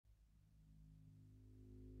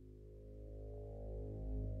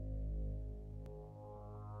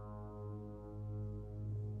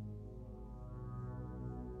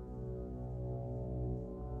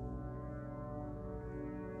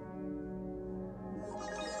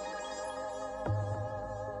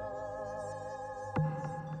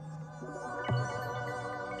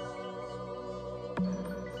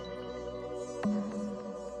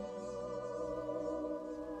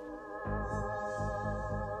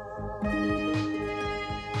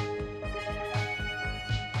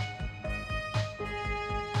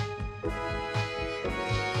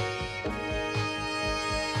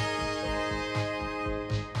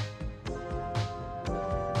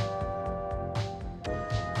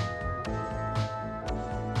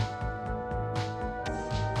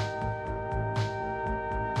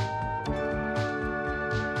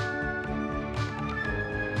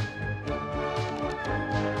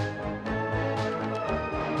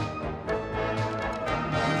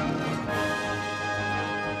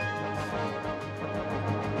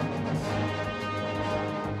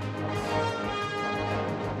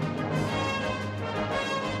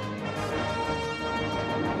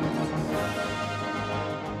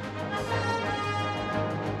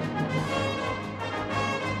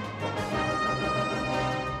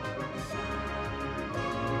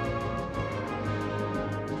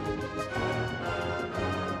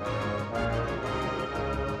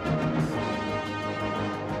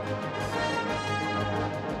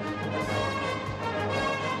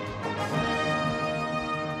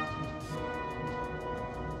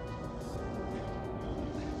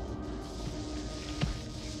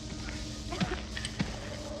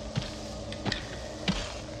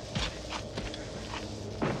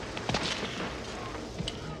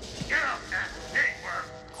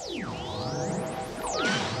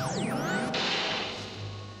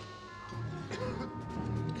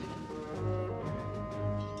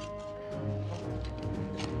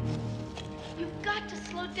got to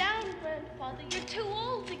slow down, Grandfather. You're too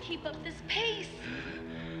old to keep up this pace.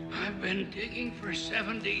 I've been digging for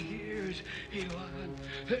 70 years, Ivan.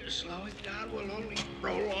 Slowing down will only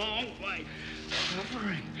prolong my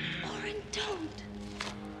suffering. Orin, don't.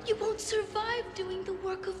 You won't survive doing the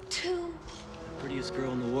work of 2. The prettiest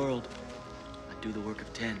girl in the world. I'd do the work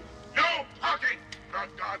of 10. No talking! The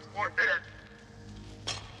gods forbid it!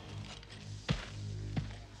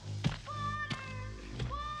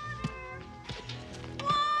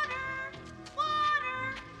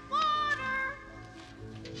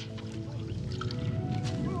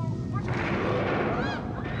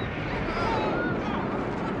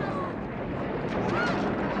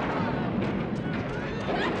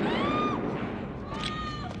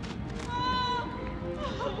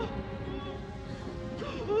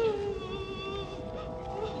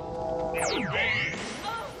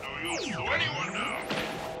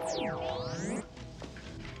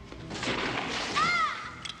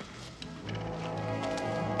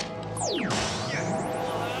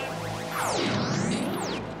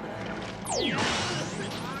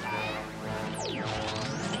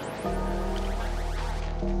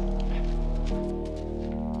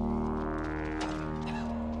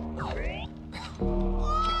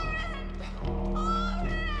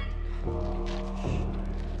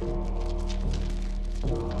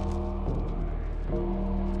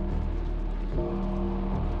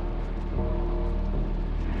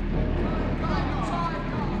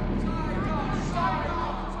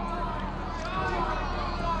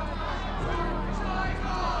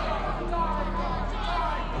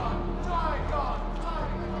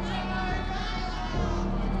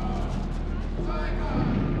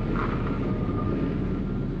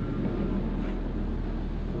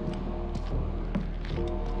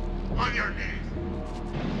 On your knees.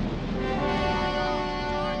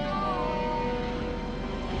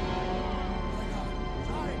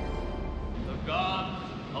 The gods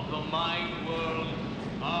of the mind world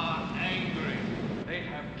are angry. They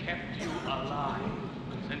have kept you alive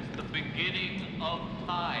since the beginning of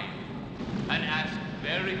time and ask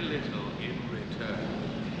very little in return.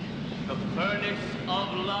 The furnace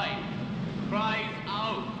of life cries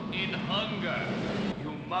out in hunger.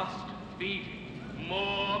 You must feed it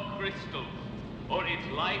more crystals, or its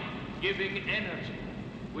life-giving energy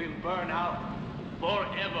will burn out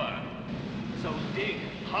forever. So dig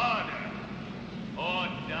harder or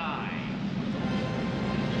die.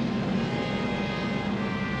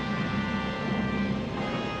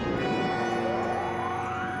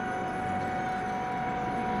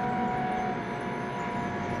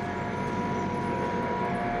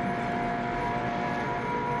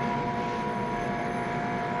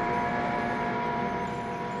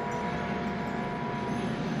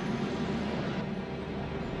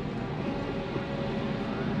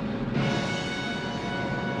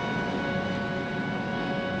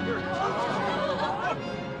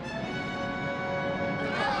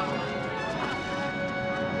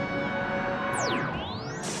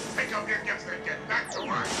 Pick up your gifts and get back to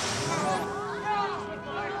work.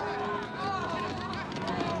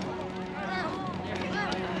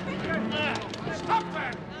 Stop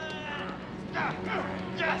that!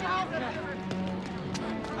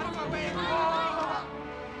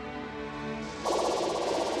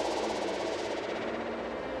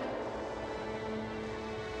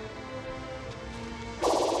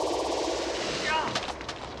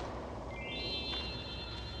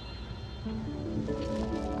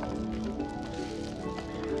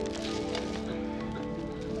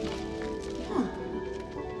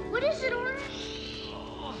 What is it, Orin?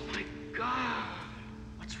 Oh, my God.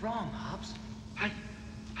 What's wrong, Hobbs?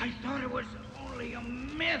 I thought it was only a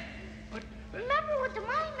myth, but... Remember what the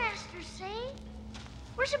Mind Masters say.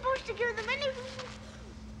 We're supposed to give them any...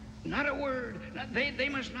 Not a word. They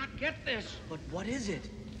must not get this. But what is it?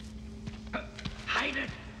 Hide it.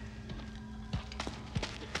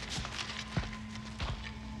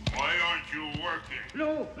 Why aren't you working?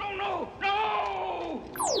 No!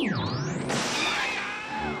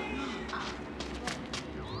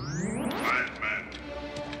 Madman!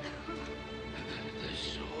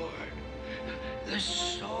 The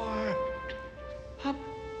sword. Up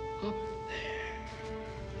there.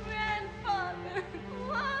 Grandfather,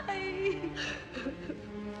 why?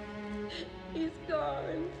 He's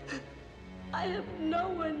gone. I have no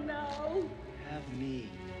one now. Have me.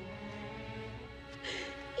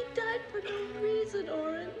 He died for no reason,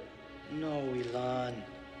 Orin. No, Elan.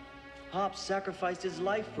 Hobbs sacrificed his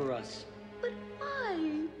life for us. But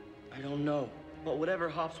why? I don't know. But whatever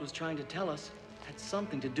Hobbs was trying to tell us had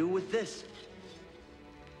something to do with this.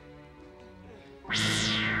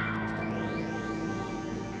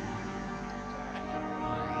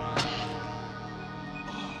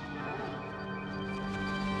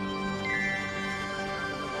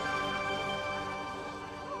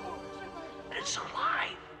 it's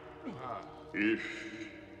alive. If,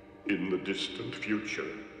 in the distant future,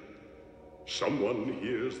 someone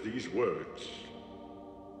hears these words,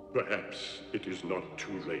 perhaps it is not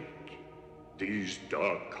too late. These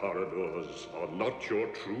dark corridors are not your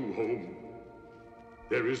true home.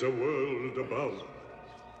 There is a world above,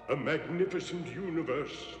 a magnificent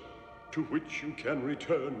universe to which you can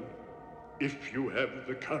return if you have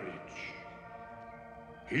the courage.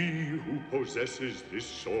 He who possesses this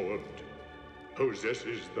sword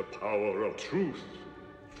possesses the power of truth.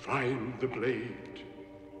 Find the blade,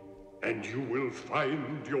 and you will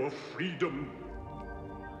find your freedom.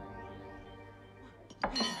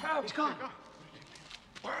 He's gone.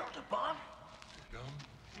 World above?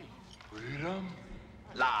 Freedom?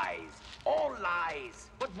 Lies. All lies.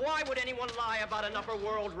 But why would anyone lie about an upper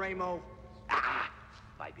world, Ramo? Ah!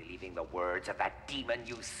 By believing the words of that demon,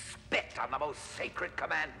 you spit on the most sacred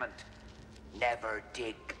commandment. Never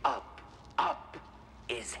dig up. Up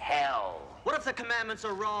is hell. What if the commandments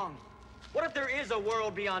are wrong? What if there is a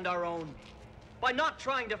world beyond our own? By not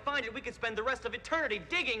trying to find it, we could spend the rest of eternity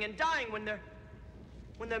digging and dying when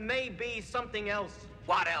there may be something else.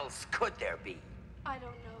 What else could there be? I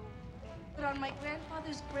don't know. But on my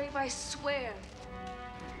grandfather's grave, I swear,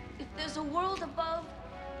 if there's a world above,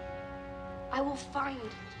 I will find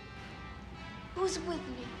it. Who's with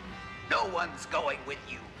me? No one's going with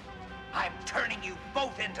you. I'm turning you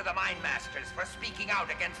both into the Mind Masters for speaking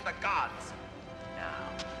out against the gods. Now,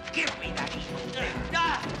 give me that evil thing.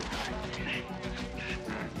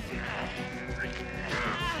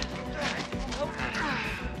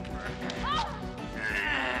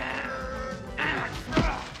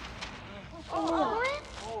 Orin?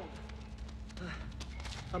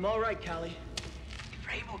 I'm all right, Callie. If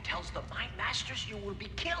Ramo tells the Mind Masters, you will be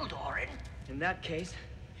killed, Orin. In that case,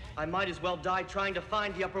 I might as well die trying to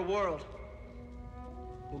find the upper world.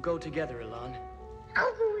 We'll go together, Elan.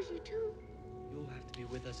 I'll go with you too. You'll have to be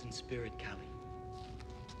with us in spirit, Callie.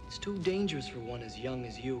 It's too dangerous for one as young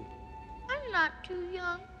as you. I'm not too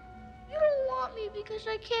young. You don't want me because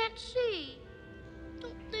I can't see.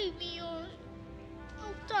 Don't leave me, Orin.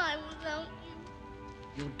 I'll die without you.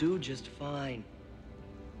 You'll do just fine.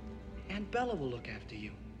 Aunt Bella will look after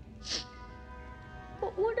you.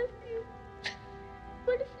 But what if you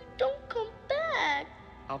don't come back?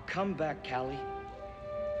 I'll come back, Callie.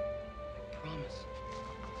 I promise.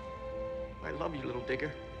 I love you, little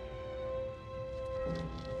digger.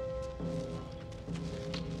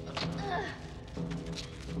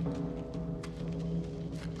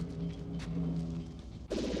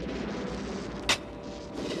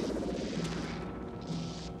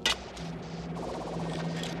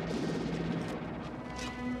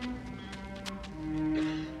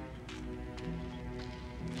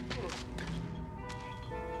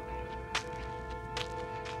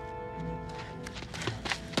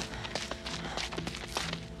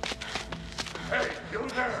 Hey, you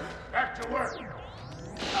there! Back to work!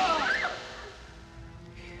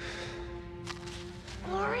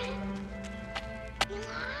 Orin?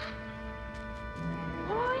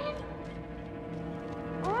 Orin?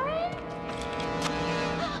 Orin?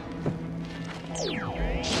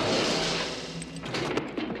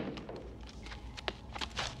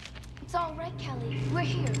 It's all right, Kelly. We're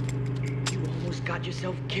here. You almost got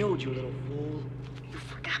yourself killed, you little fool. You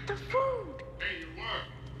forgot the food. Hey, you work.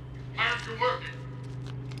 Why aren't you working?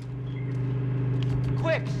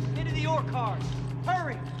 Quick, into the ore cars.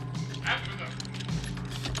 Hurry! After them.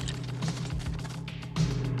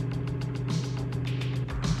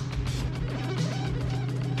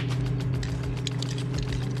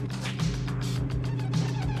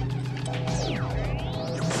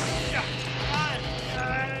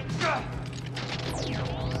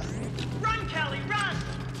 Run, Callie, run!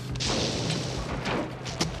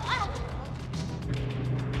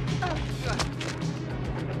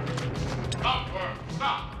 Stop work.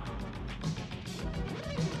 Stop.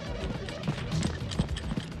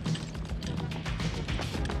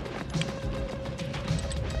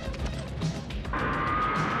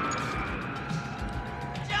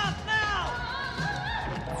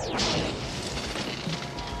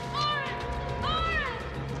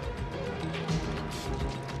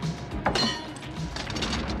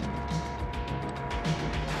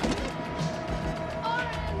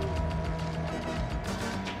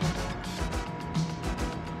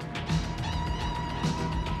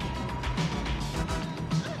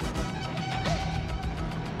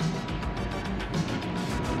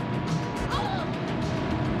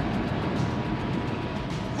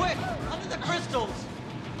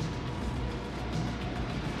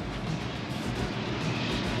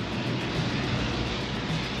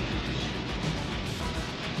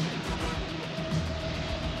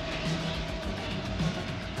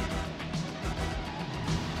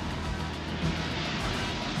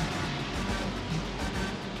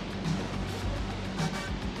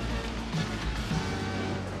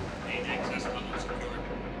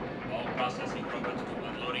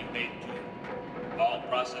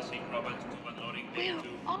 processing robots to unloading. Where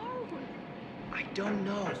are we? I don't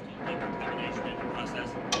know. Crystal decontamination in process.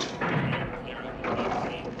 Clear up the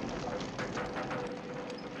property.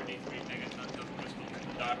 33 megatons of crystal to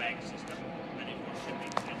the Darbag system. Ready for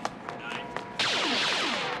shipping at 9.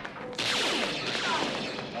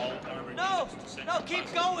 All armored units to central keep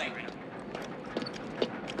processing going. area.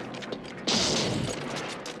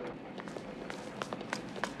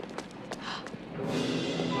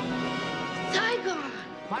 Zygon!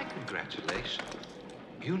 My congratulations.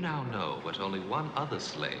 You now know what only one other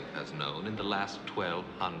slave has known in the last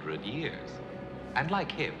 1,200 years. And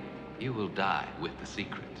like him, you will die with the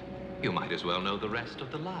secret. You might as well know the rest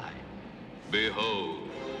of the lie. Behold,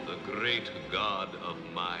 the great god of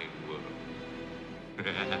my world.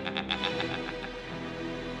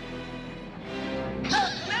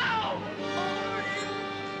 No!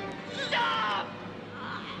 Stop!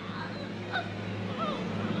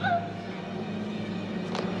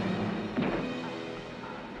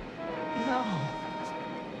 No.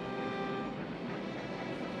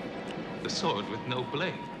 The sword with no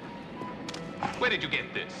blade. Where did you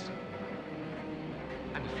get this?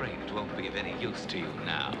 I'm afraid it won't be of any use to you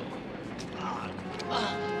now.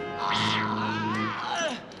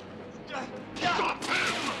 Stop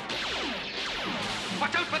him!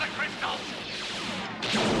 Watch out for the crystals!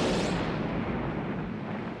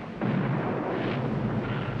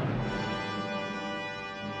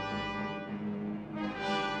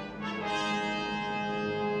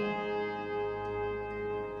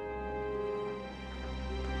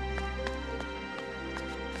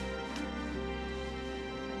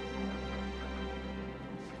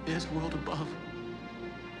 There's a world above.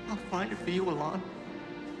 I'll find it for you, Alon.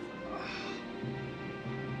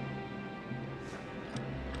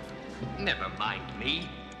 Never mind me.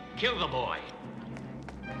 Kill the boy.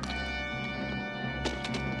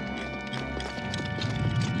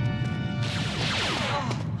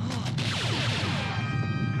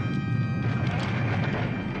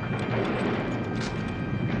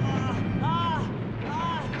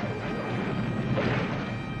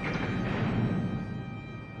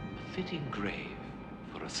 A fitting grave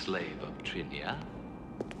for a slave of Trinia.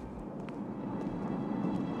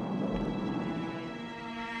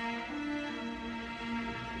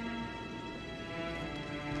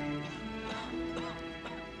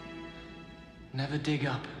 Never dig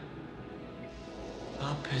up.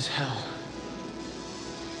 Up is hell.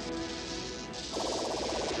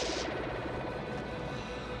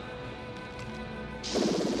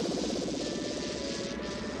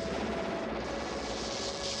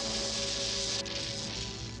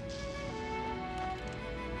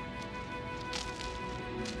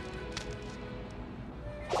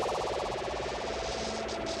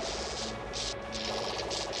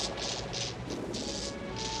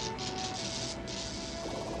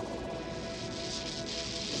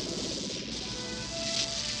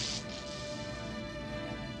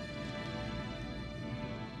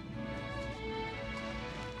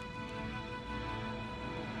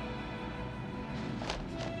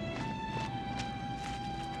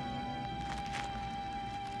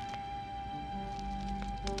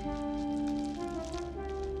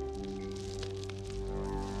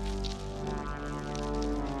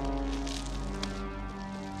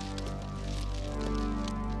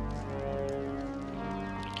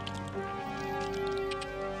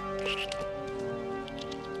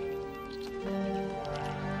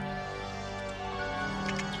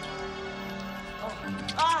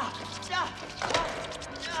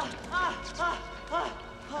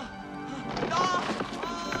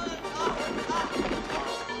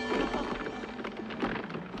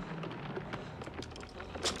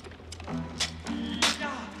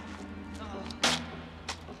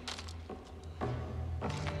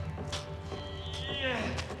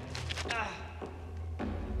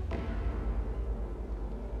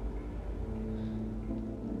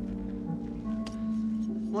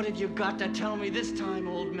 What have you got to tell me this time,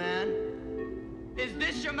 old man? Is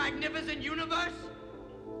this your magnificent universe?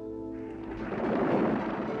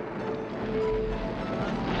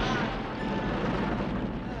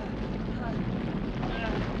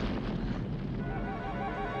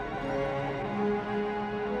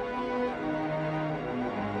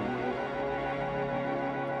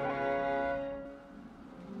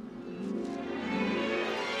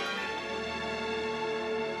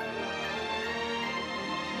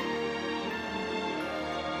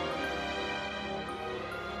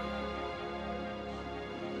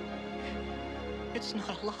 It's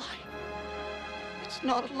not a lie. It's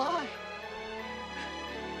not a lie.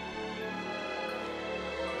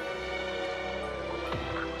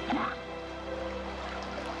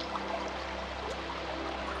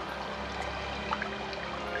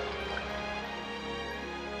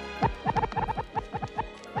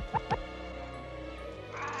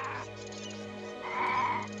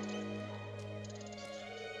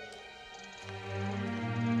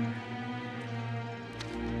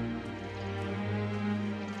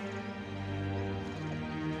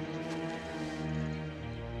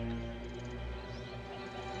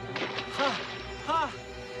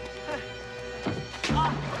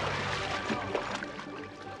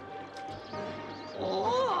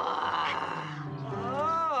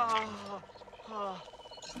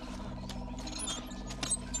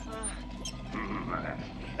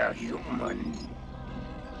 human.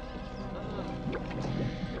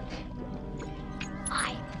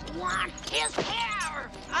 I want his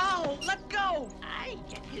hair! Ow! Let go! I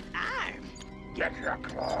get his arm. Get your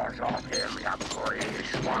claws off him, you greedy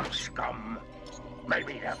swamp scum.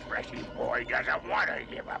 Maybe the fleshy boy doesn't want to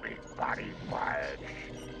give up his body parts.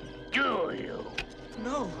 Do you?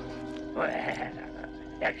 No. Well,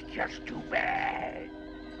 that's just too bad.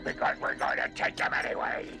 Because we're going to take them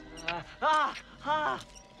anyway. I'm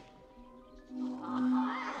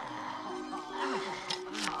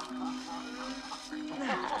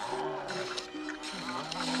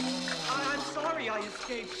sorry I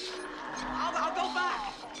escaped. I'll go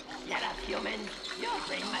back. Shut up, human. Your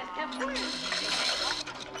brain must have worms.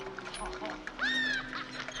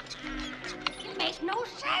 It makes no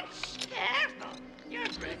sense. Careful. You're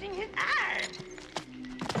bruising his arm.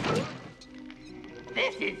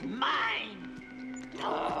 This is mine.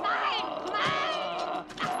 Mine!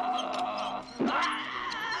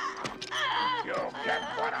 You'll get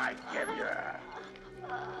what I give you.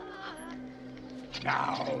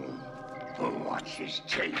 Now, who wants his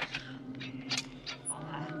teeth?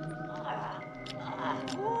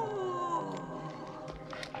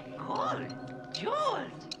 Gold.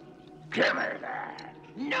 Jewels. Give me that.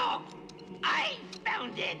 No! I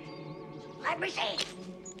found it! Let me see.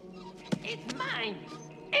 It's mine.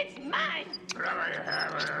 It's mine. Let me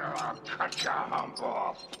have it or I'll cut your hump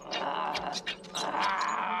off.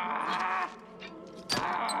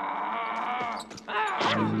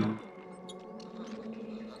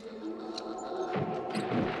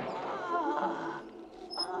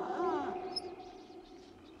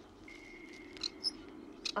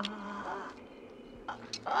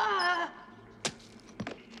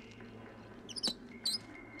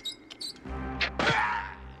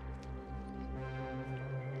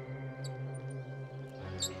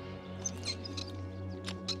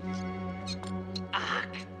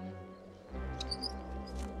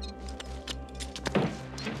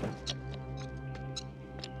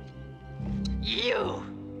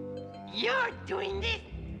 You're doing this?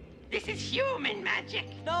 This is human magic.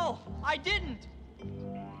 No, I didn't.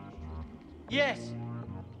 Yes,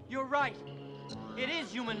 you're right. It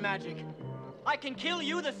is human magic. I can kill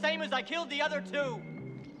you the same as I killed the other two.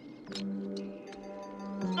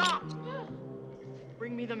 Stop!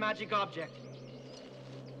 Bring me the magic object.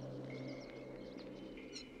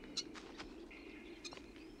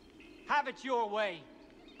 Have it your way.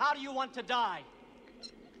 How do you want to die?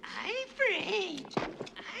 I bring.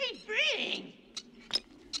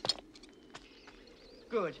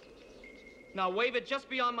 Good. Now wave it just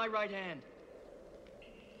beyond my right hand.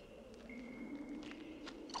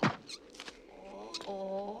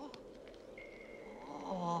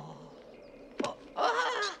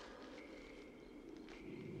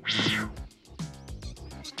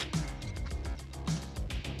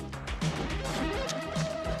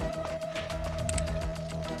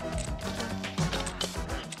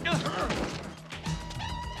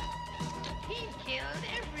 He's killed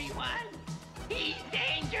everyone. He's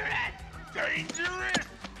dangerous. Dangerous?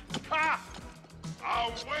 Ha!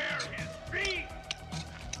 I'll wear his feet.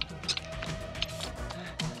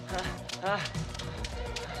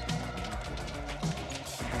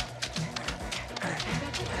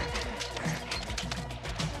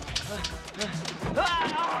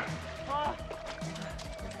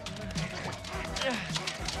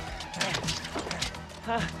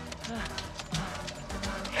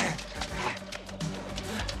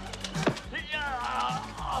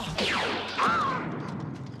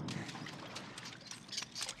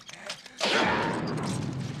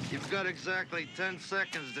 You've got exactly 10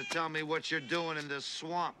 seconds to tell me what you're doing in this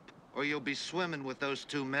swamp, or you'll be swimming with those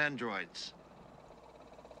two mandroids.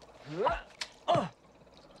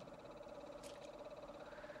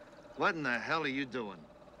 What in the hell are you doing?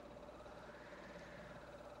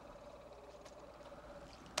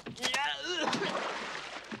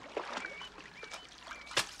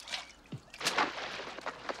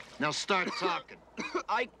 Now start talking.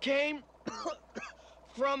 I came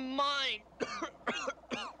from mine.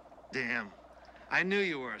 Damn. I knew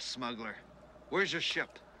you were a smuggler. Where's your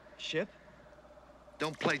ship? Ship?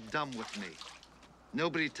 Don't play dumb with me.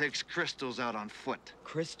 Nobody takes crystals out on foot.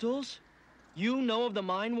 Crystals? You know of the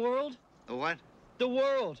mine world? The what? The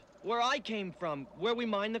world, where I came from, where we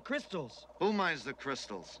mine the crystals. Who mines the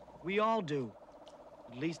crystals? We all do.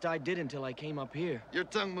 At least I did until I came up here. Your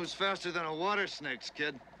tongue moves faster than a water snake's,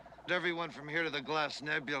 kid. Everyone from here to the Glass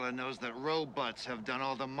Nebula knows that robots have done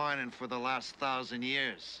all the mining for the last 1,000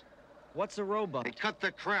 years. What's a robot? They cut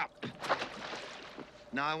the crap.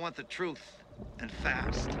 Now I want the truth, and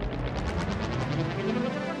fast.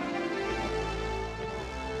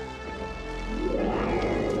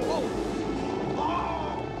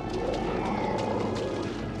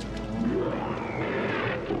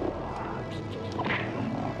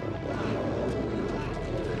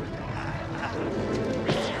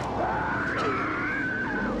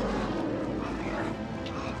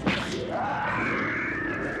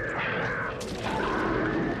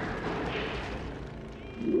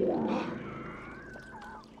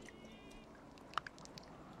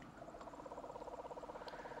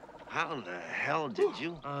 hell did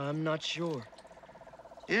you? I'm not sure.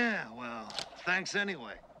 Yeah, well, thanks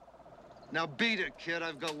anyway. Now beat it, kid.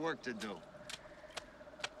 I've got work to do.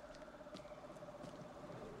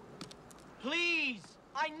 Please!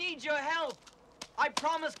 I need your help! I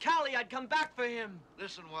promised Callie I'd come back for him.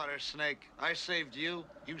 Listen, Water Snake. I saved you,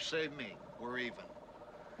 you saved me. We're even.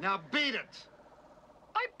 Now beat it!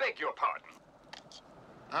 I beg your pardon.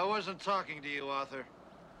 I wasn't talking to you, Arthur.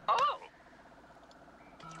 Oh.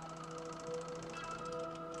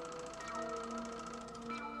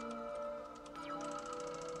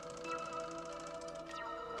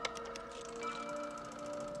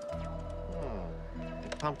 They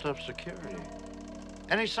pumped up security.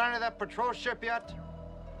 Any sign of that patrol ship yet?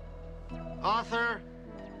 Arthur?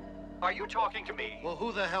 Are you talking to me? Well,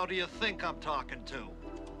 who the hell do you think I'm talking to?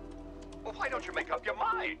 Well, why don't you make up your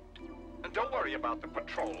mind? And don't worry about the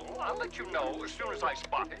patrol. I'll let you know as soon as I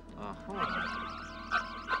spot it.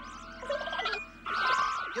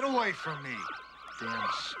 Get away from me, damn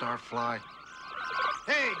starfly.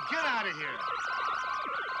 Hey, get out of here.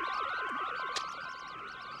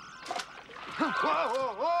 Whoa,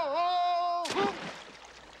 whoa, whoa, whoa!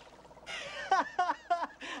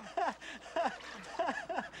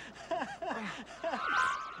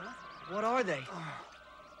 What are they?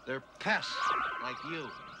 They're pests, like you.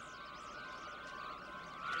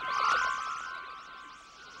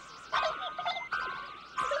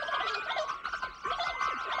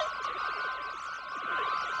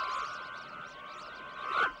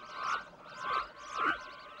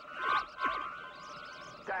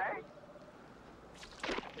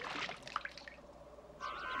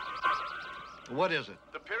 What is it?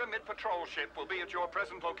 The Pyramid Patrol ship will be at your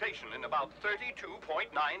present location in about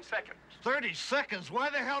 32.9 seconds. 30 seconds? Why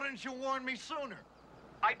the hell didn't you warn me sooner?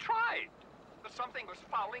 I tried, but something was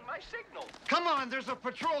fouling my signal. Come on, there's a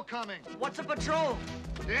patrol coming. What's a patrol?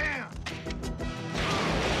 Damn.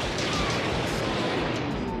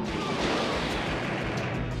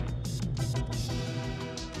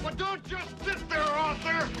 Well, don't just sit there,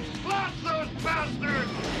 Arthur. Blast those bastards!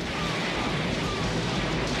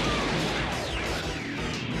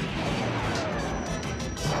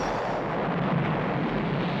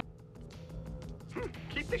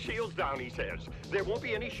 Keep the shields down, he says. There won't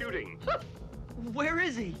be any shooting. Where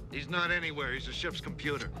is he? He's not anywhere. He's a ship's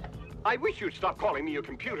computer. I wish you'd stop calling me a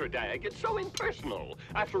computer, Dag. It's so impersonal.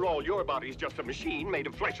 After all, your body's just a machine made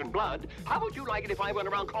of flesh and blood. How would you like it if I went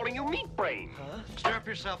around calling you Meat Brain? Huh? Strap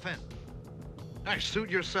yourself in. Hey, suit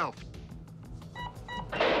yourself.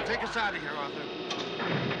 Take us out of here, Arthur.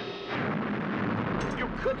 You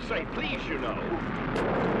could say please, you know.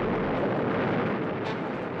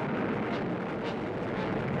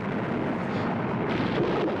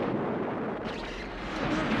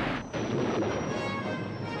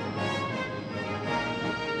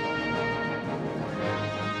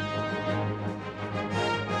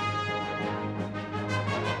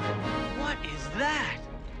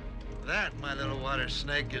 That, my little water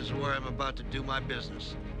snake, is where I'm about to do my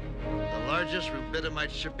business. The largest rubidamite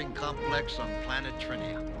shipping complex on planet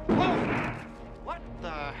Trinia. Whoa! What the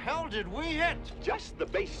hell did we hit? Just the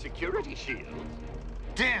base security shield.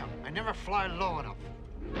 Damn, I never fly low enough.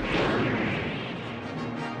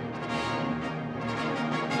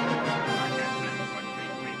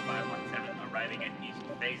 Arriving at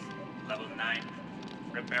East Base, level 9.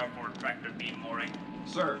 Prepare for tractor beam mooring.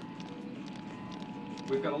 Sir,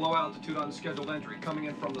 we've got a low altitude unscheduled entry coming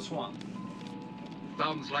in from the swamp.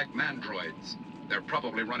 Sounds like mandroids. They're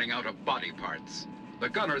probably running out of body parts. The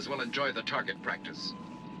gunners will enjoy the target practice.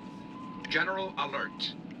 General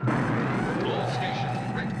alert. All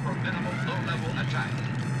stations ready for minimal low-level attack.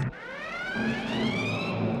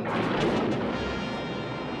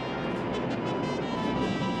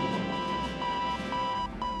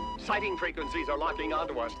 Sighting frequencies are locking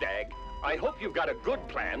onto us, Dag. I hope you've got a good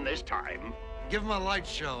plan this time. Give him a light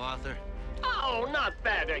show, Arthur. Oh, not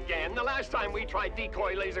that again. The last time we tried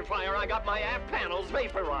decoy laser fire, I got my aft panels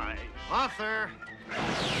vaporized. Arthur!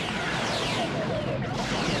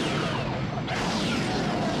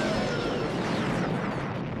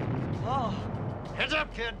 Oh. Heads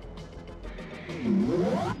up, kid.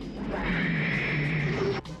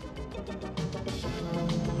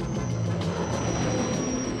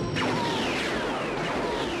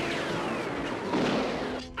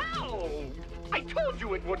 I told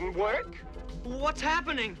you it wouldn't work. What's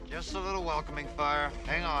happening? Just a little welcoming fire.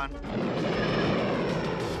 Hang on.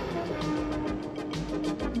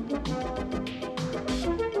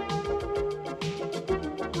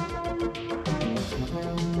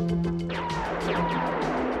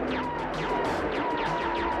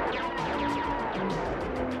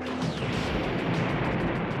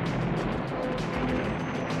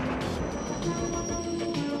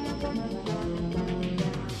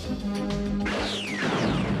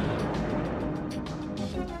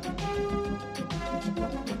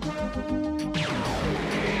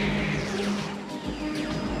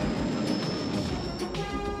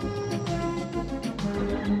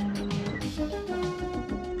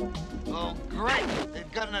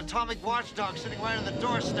 got an atomic watchdog sitting right on the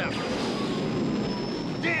doorstep.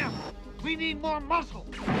 Damn! We need more muscle!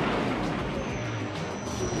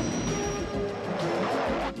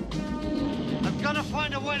 I'm gonna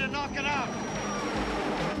find a way to knock it out.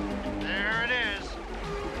 There it is.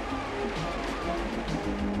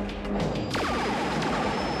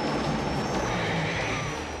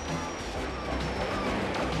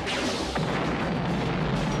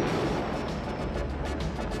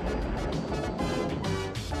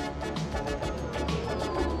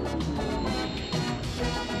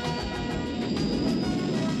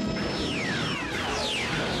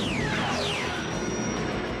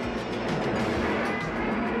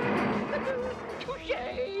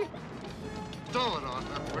 Stow it,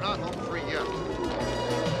 Arthur. We're not home free yet.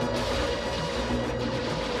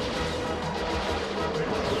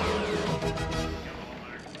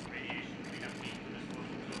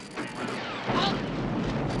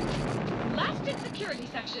 Blasted security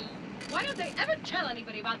section. Why don't they ever tell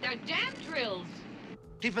anybody about their damn drills?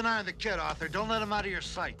 Keep an eye on the kid, Arthur. Don't let him out of your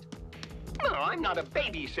sight. Oh, I'm not a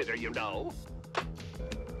babysitter, you know.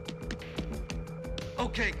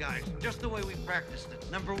 Okay, guys. Just the way we practiced it.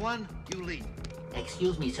 Number 1, you lead.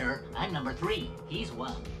 Excuse me, sir. I'm number 3. He's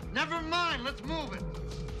 1. Never mind. Let's move it.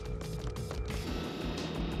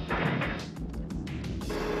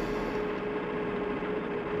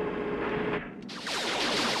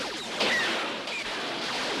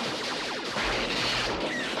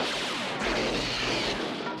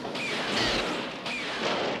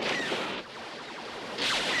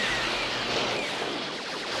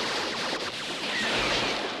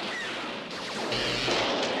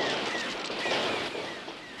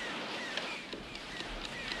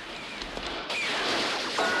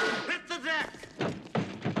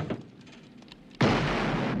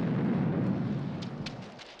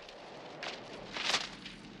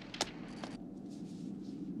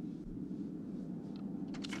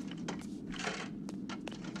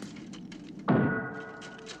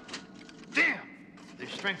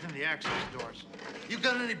 Strengthen the access doors. You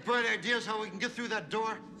got any bright ideas how we can get through that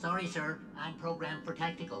door? Sorry, sir. I'm programmed for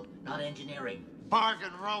tactical, not engineering.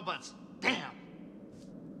 Bargain robots. Damn.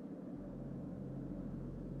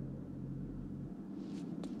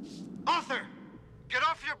 Arthur! Get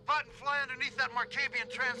off your butt and fly underneath that Markabian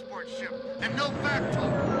transport ship. And no back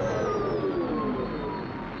talk.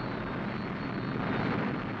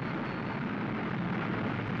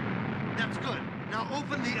 That's good. Now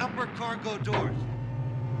open the upper cargo doors.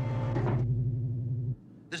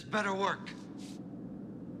 This better work.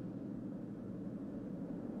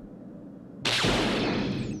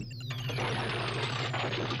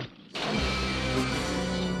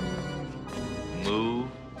 Move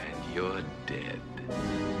and you're dead.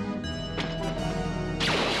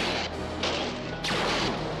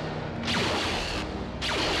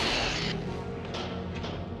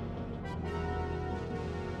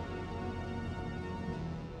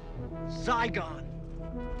 Zygon.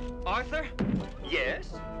 Arthur?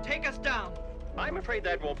 Yes? Take us down. I'm afraid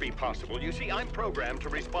that won't be possible. You see, I'm programmed to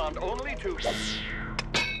respond only to...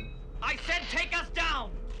 I said take us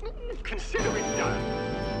down! Consider it done.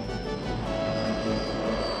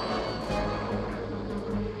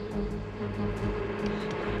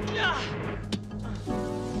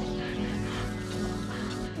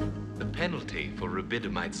 The penalty for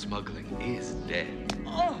rubidamite smuggling is death.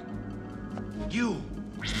 Oh! You!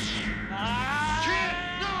 Kid,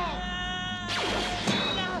 no!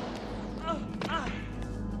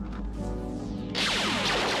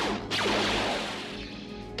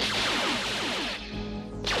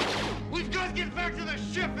 We've got to get back to the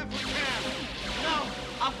ship if we can! No!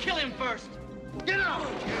 I'll kill him first! Get out,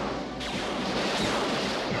 kid!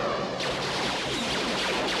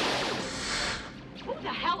 Who the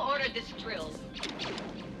hell ordered this drill?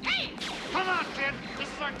 Hey! Come on, kid! This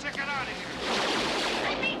is our ticket out of here!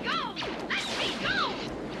 Let me go! Let me go!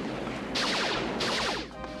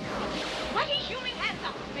 What human hands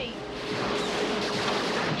up to me?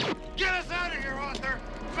 Get us out of here, Arthur!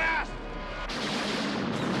 Fast!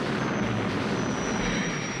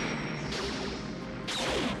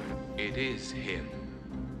 It is him.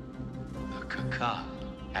 The Kaka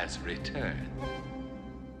has returned.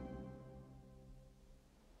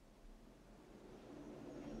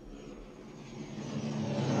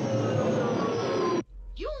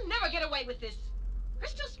 You'll never get away with this.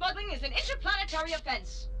 Crystal smuggling is an interplanetary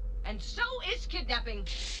offense. And so is kidnapping.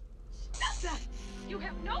 Stop that! You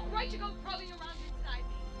have no right to go crawling around inside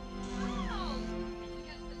me. No! It's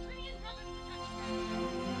against the Trinian Brotherhood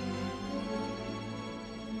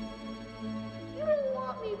You don't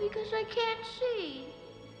want me because I can't see.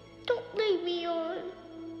 Don't leave me on.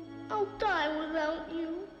 I'll die without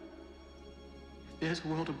you. If there's a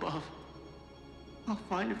world above, I'll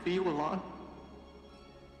find it for you, Alon.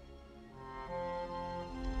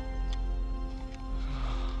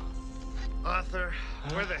 Arthur,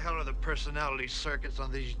 where the hell are the personality circuits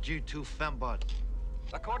on these G2 fembots?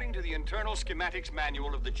 According to the internal schematics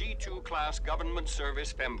manual of the G2 class government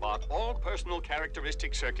service fembot, all personal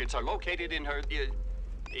characteristic circuits are located in her...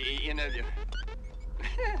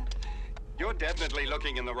 You're definitely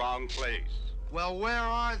looking in the wrong place. Well, where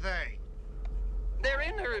are they? They're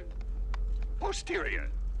in her posterior.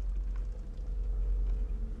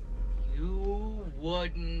 You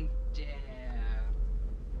wouldn't dare.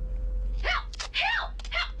 Help! Help!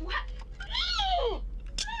 Help! What?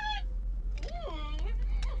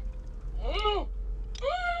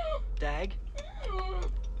 Dag?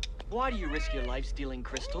 Why do you risk your life stealing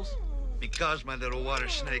crystals? Because, my little water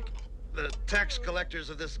snake, the tax collectors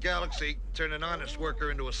of this galaxy turn an honest worker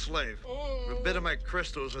into a slave. Rubidamite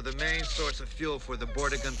crystals are the main source of fuel for the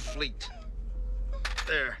Bordigan fleet.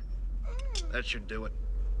 There. That should do it.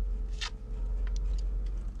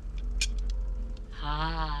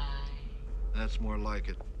 Hi. That's more like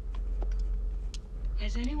it.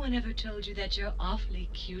 Has anyone ever told you that you're awfully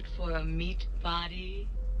cute for a meat body?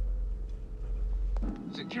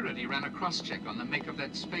 Security ran a cross-check on the make of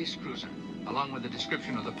that space cruiser, along with a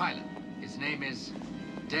description of the pilot. His name is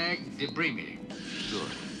Dag Debrimi.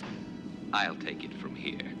 Good. I'll take it from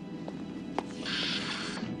here.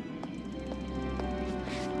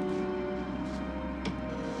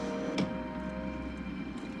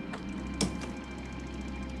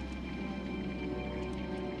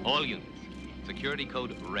 All units. Security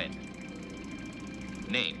code red.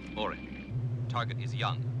 Name, Orin. Target is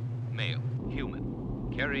young, male,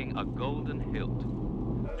 human, carrying a golden hilt.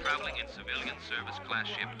 Traveling in civilian service class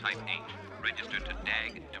ship type H, registered to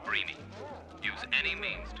Dag Debrimi. Use any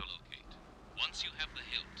means to locate. Once you have the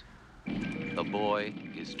hilt, the boy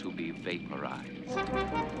is to be vaporized.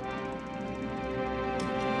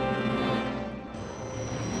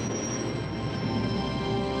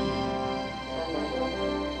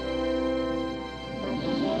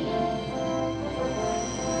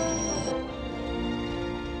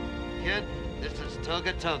 Kid, this is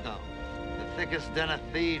Toga Togo, the thickest den of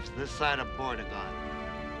thieves this side of Bordigan.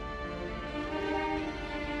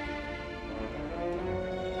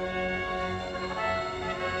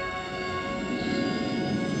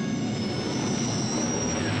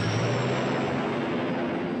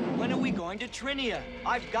 When are we going to Trinia?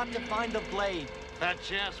 I've got to find the blade. Fat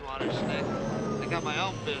chance, Water Snake. I got my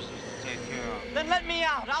own business to take care of. Then let me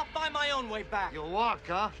out. I'll find my own way back. You'll walk,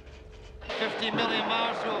 huh? 50 million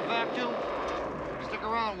miles through a vacuum? Stick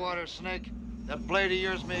around, Water Snake. That blade of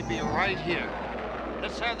yours may be right here.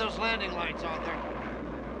 Let's have those landing lights, Arthur.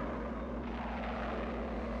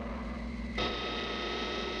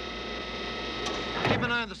 Keep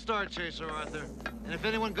an eye on the STARCHASER, Arthur. And if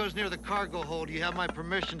anyone goes near the cargo hold, you have my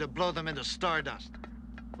permission to blow them into stardust.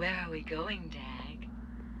 Where are we going, Dag?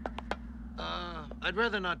 I'd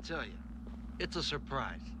rather not tell you. It's a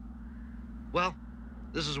surprise. Well,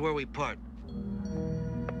 this is where we part.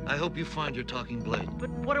 I hope you find your talking blade. But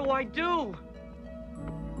what do I do?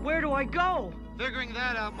 Where do I go? Figuring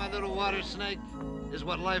that out, my little water snake, is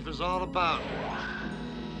what life is all about.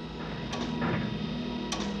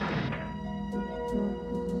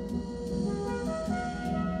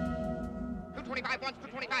 225 once,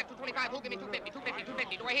 225, 225. Who give me 250? 250,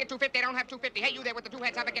 250. Do I hear 250? I don't have 250. Hey, you there with the two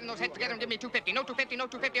heads. How about getting those heads together and give me 250? No 250, no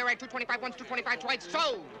 250. All right, 225 once, 225 twice.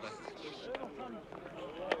 Sold.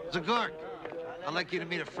 Zagork, I'd like you to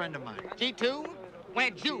meet a friend of mine. G2?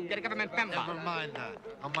 Where'd you get a government femba? Never mind that.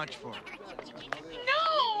 How much for?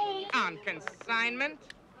 No! On consignment?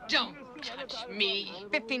 Don't touch me.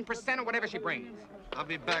 15% or whatever she brings. I'll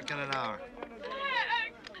be back in an hour.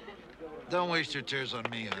 Don't waste your tears on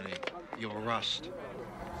me, honey. You'll rust.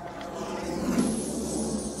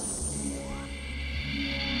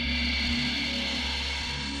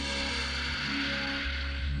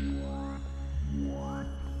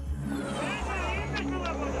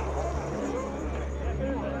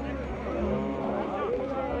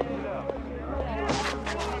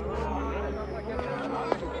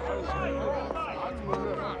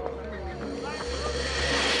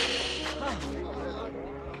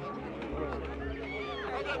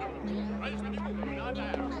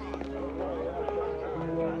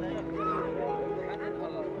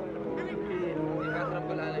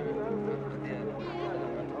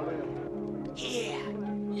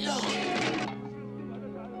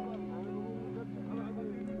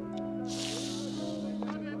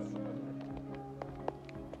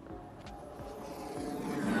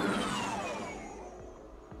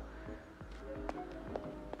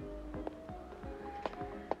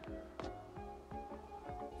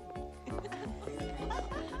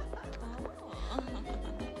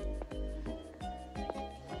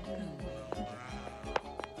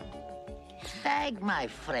 Dag, my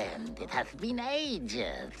friend, it has been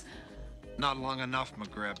ages. Not long enough,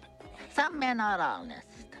 McGrib. Some men are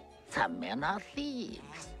honest, some men are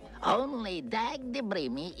thieves. Only Dag de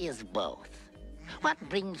Brimi is both. What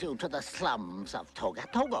brings you to the slums of Toga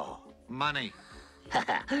Togo? Money.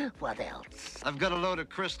 What else? I've got a load of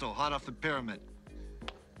crystal hot off the pyramid.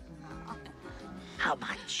 How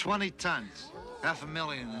much? 20 tons.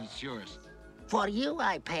 $500,000 and it's yours. For you,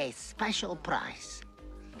 I pay special price.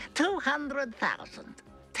 200,000.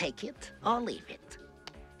 Take it or leave it.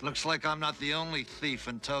 Looks like I'm not the only thief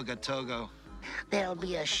in Toga Togo. There'll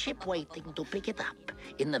be a ship waiting to pick it up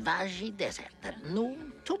in the Vaji Desert at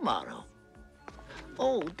noon tomorrow.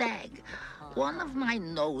 Oh, Dag, one of my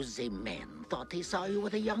nosy men thought he saw you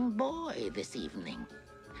with a young boy this evening.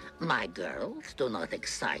 My girls do not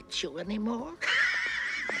excite you anymore.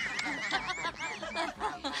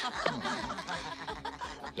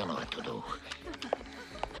 You know what to do.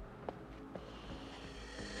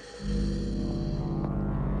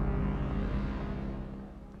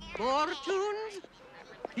 Fortunes,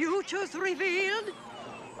 futures revealed,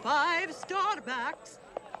 5 starbacks.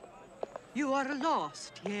 You are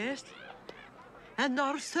lost, yes? And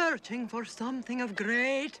are searching for something of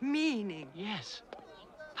great meaning. Yes.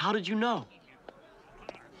 How did you know?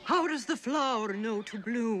 How does the flower know to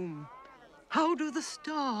bloom? How do the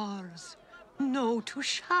stars know to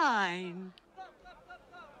shine?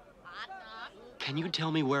 Can you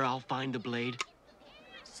tell me where I'll find the blade?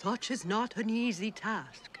 Such is not an easy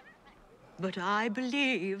task, but I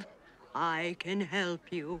believe I can help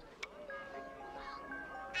you.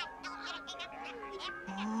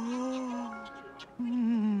 Oh,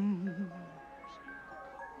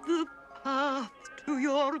 The path to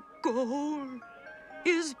your goal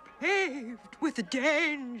is paved with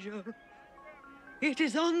danger. It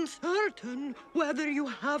is uncertain whether you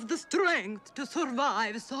have the strength to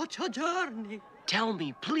survive such a journey. Tell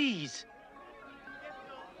me, please.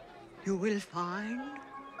 You will find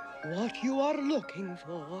what you are looking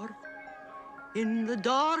for in the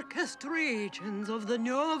darkest regions of the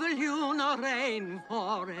Noveluna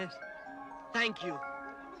rainforest. Thank you. No,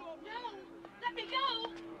 let me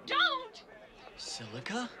go. Don't.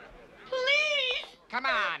 Silica? Please. Come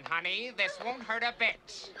on, honey. This won't hurt a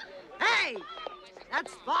bit. Hey,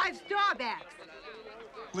 that's 5 starbacks.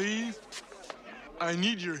 Please? I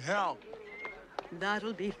need your help.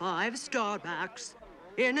 That'll be 5 starbacks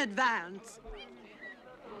in advance.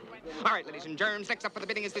 All right, ladies and germs, next up for the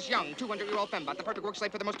bidding is this young 200-year-old fembot, the perfect work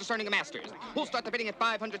slave for the most discerning of masters. We'll start the bidding at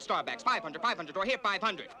 500 starbacks. 500, 500, or here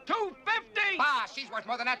 500. 250! Bah, she's worth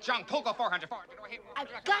more than that junk. Who'll go 400? 400 or here.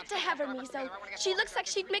 I've got to have her, Miso. She looks like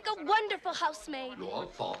she'd make a wonderful housemaid. Your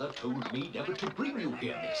father told me never to bring you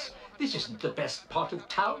here, miss. This isn't the best part of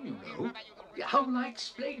town, you know. How will I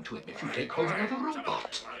explain to him if you take home another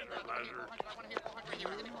robot?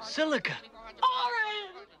 Silica.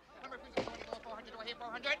 Orin!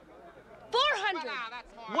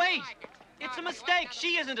 400. Wait! It's a mistake.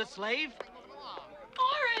 She isn't a slave.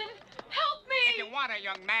 Orin, help me! If you want her,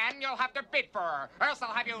 young man, you'll have to bid for her, or else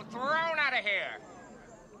I'll have you thrown out of here.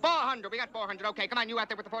 400. We got 400. Okay, come on, you out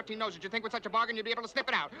there with the 14 noses. You think with such a bargain you'd be able to snip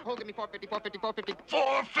it out? Oh, give me 450, 450, 450.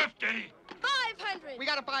 450! 500. We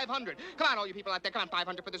got a 500. Come on, all you people out there. Come on,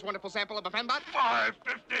 500 for this wonderful sample of a fembot.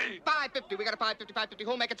 550! 550. We got a 550, 550.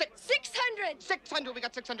 Who'll make it 600. 600. We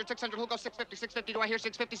got 600, 600. Who'll go 650, 650? Do I hear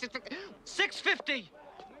 650, 650? 650.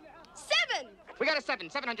 7. We got a 7,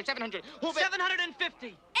 700, 700. Who'll bid?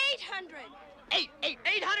 750. 800.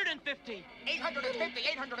 850. 850,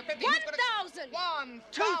 850. 1,000. 1,000.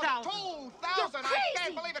 2,000. 2,000. I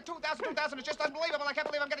can't believe it. 2,000, 2,000. It's just unbelievable. I can't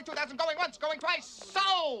believe I'm getting 2,000 going once, going twice.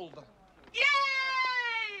 Sold.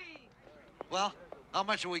 Yay! Well, how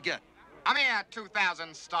much do we get? I'm here,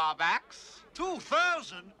 2,000 starbacks.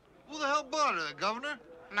 2,000? Who the hell bought her, the governor?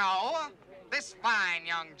 No, this fine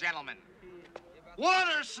young gentleman.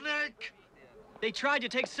 Water snake! They tried to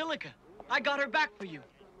take Silica. I got her back for you.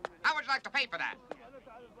 How would you like to pay for that?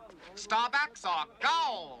 Starbacks or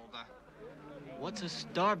gold? What's a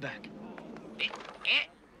starback?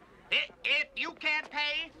 If you can't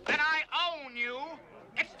pay, then I own you.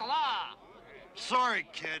 It's the law. Sorry,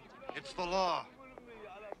 kid. It's the law.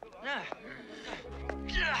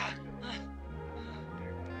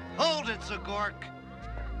 Hold it, Zagork.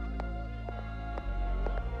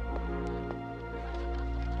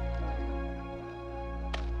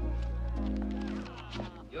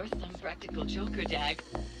 You're some practical joker, Dag.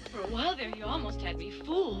 For a while there, you almost had me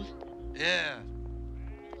fooled. Yeah.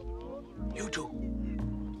 You two,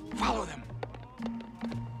 follow them.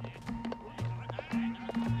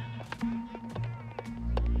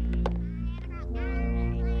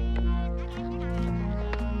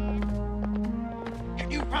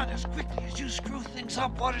 on as quickly as you screw things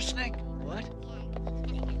up, Water Snake. What?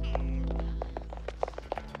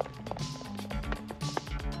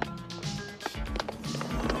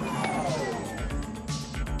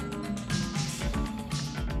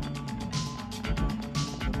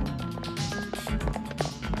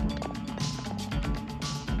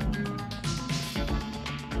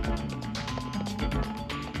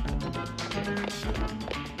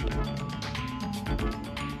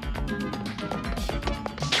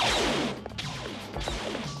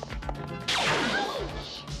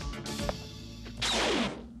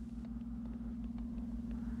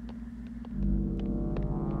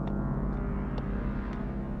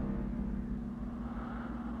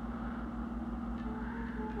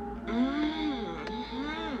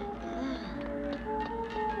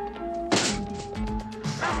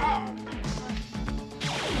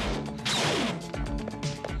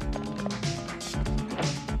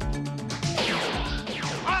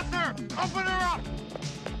 Open her up!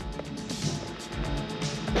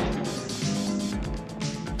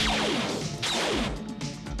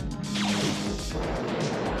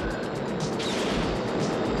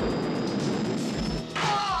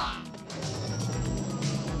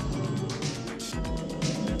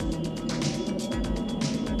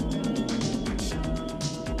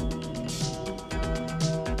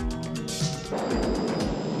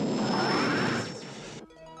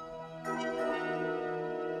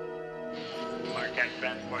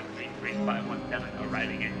 Transport 33517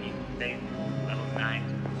 arriving at East State, level 9.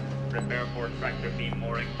 Prepare for tractor beam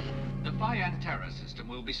mooring. The Fiantera system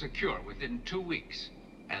will be secure within 2 weeks.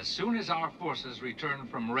 As soon as our forces return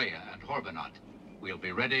from Rhea and Horbonaut, we'll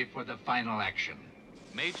be ready for the final action.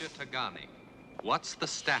 Major Tagani, what's the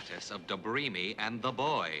status of Dobrimi and the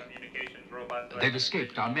boy? They've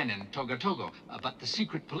escaped our men in Togo, but the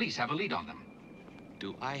secret police have a lead on them.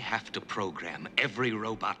 Do I have to program every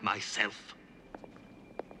robot myself?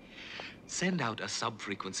 Send out a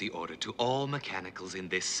sub-frequency order to all mechanicals in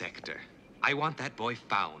this sector. I want that boy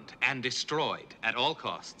found and destroyed at all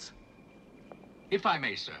costs. If I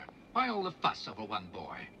may, sir, why all the fuss over one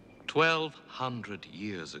boy? 1,200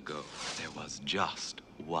 years ago, there was just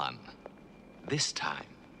one. This time,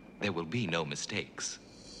 there will be no mistakes.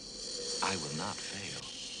 I will not fail.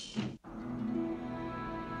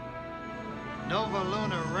 Nova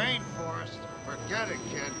Luna Rainforest? Forget it,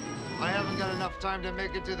 kid. I haven't got enough time to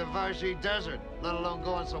make it to the Vaji Desert, let alone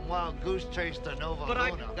go on some wild goose chase to Nova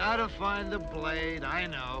Luna. Gotta find the blade, I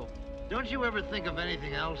know. Don't you ever think of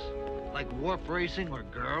anything else? Like warp racing or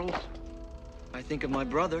girls? I think of my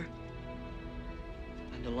brother.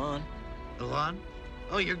 And Alon. Alon?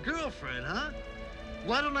 Oh, your girlfriend, huh?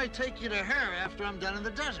 Why don't I take you to her after I'm done in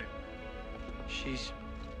the desert? She's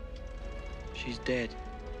dead.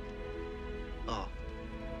 Oh.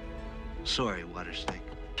 Sorry, Water Snake.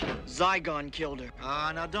 Zygon killed her.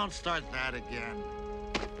 Ah, now don't start that again.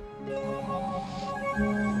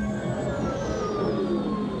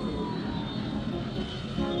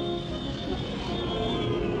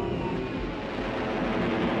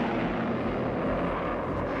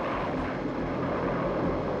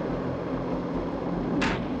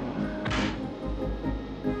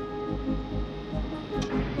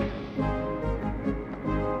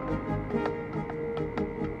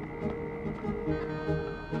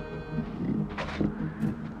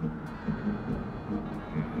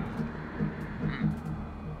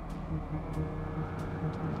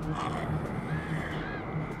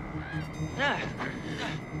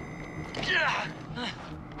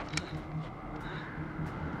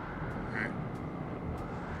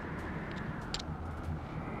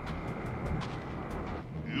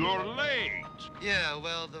 You're late. Yeah,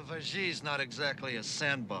 well, the Vaji's not exactly a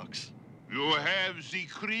sandbox. You have the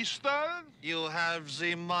crystal? You have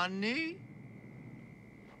the money?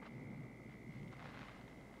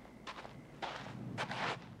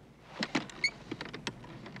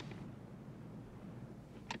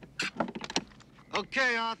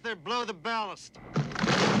 Okay, Arthur, blow the ballast.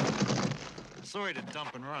 Sorry to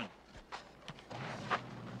dump and run.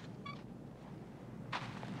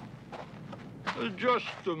 Just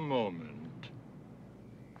a moment.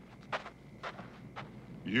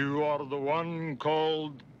 You are the one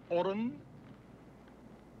called Orin?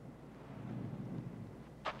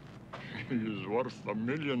 He is worth 1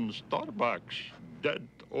 million Starbucks, dead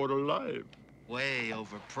or alive. Way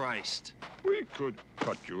overpriced. We could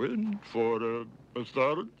cut you in for a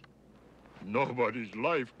third. Nobody's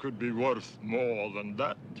life could be worth more than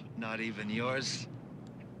that. Not even yours?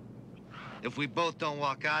 If we both don't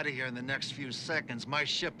walk out of here in the next few seconds, my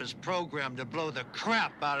ship is programmed to blow the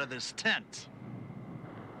crap out of this tent.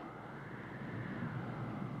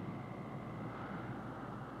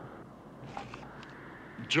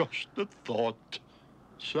 Just a thought.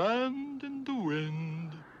 Sand in the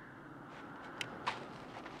wind.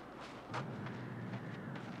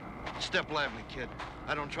 Step lively, kid.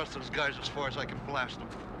 I don't trust those guys as far as I can blast them.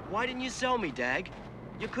 Why didn't you sell me, Dag?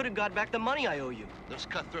 You could have got back the money I owe you. Those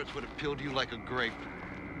cutthroats would have peeled you like a grape.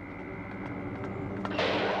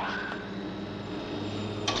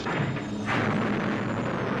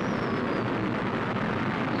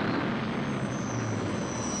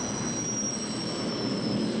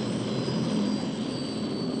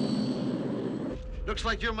 Looks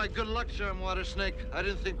like you're my good luck charm, Water Snake. I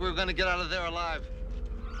didn't think we were gonna get out of there alive.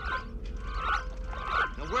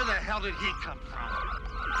 Now, where the hell did he come from?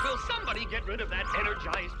 Will somebody get rid of that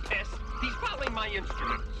energized pest? He's fouling my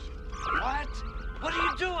instruments. What? What are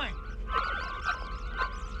you doing?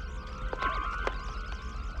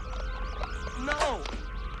 No!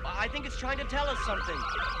 I think it's trying to tell us something.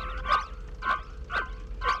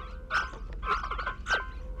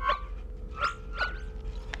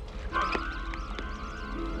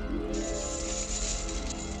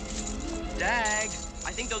 Dag,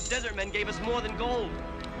 I think those desert men gave us more than gold.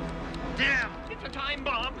 Damn! It's a time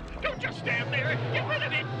bomb. Don't just stand there. Get rid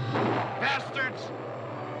of it. Bastards!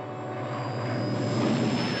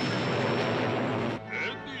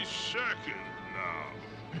 Any second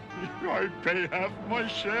now. I pay half my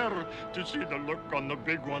share to see the look on the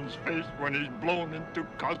big one's face when he's blown into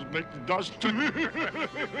cosmic dust.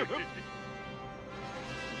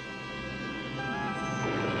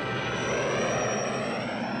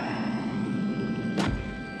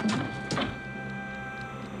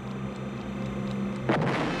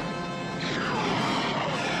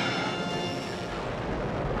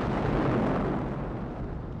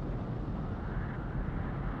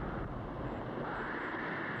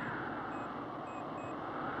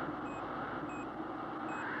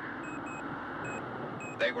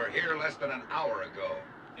 They were here less than an hour ago.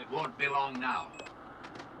 It won't be long now.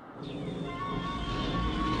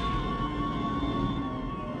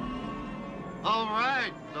 All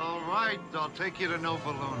right. I'll take you to Nova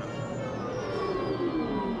Luna.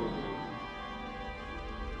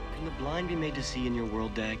 Can the blind be made to see in your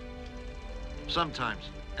world, Dag? Sometimes,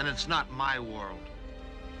 and it's not my world.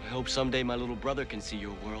 I hope someday my little brother can see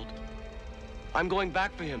your world. I'm going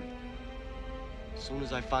back for him. As soon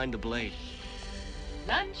as I find the blade.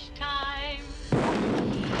 Lunchtime.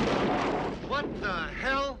 What the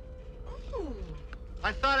hell? Ooh.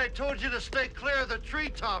 I thought I told you to stay clear of the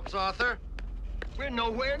treetops, Arthur. We're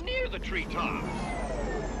nowhere near the treetops.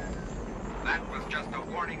 That was just a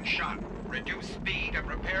warning shot. Reduce speed and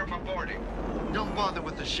prepare for boarding. Don't bother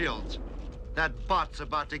with the shields. That bot's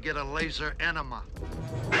about to get a laser enema.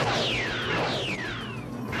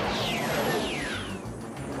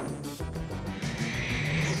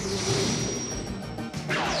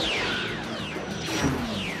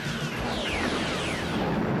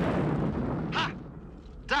 Ha!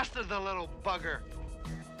 Dusted the little bugger.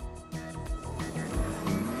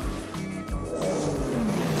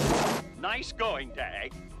 Nice going,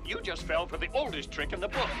 Dag. You just fell for the oldest trick in the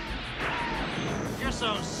book. You're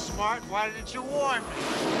so smart, why didn't you warn me?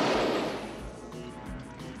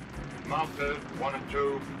 Mounted, 1 and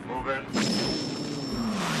 2, move in.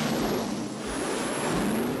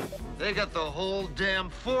 They got the whole damn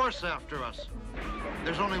force after us.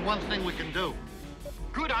 There's only one thing we can do.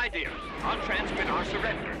 Good idea. I'll transmit our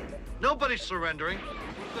surrender. Nobody's surrendering.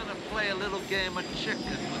 We're gonna play a little game of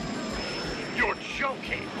chicken. You're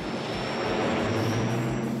joking.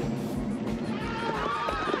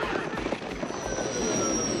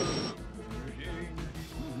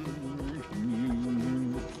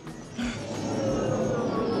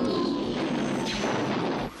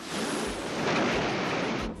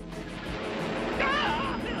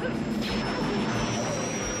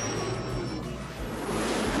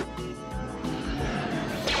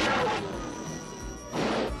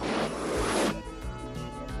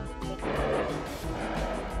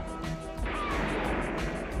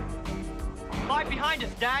 Behind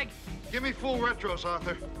us, Dag. Give me full retros,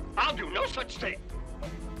 Arthur. I'll do no such thing.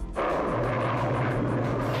 Now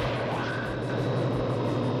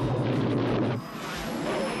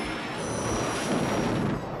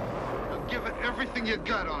give it everything you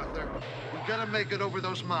got, Arthur. We gotta make it over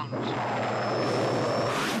those mountains.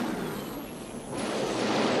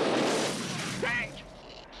 Dag,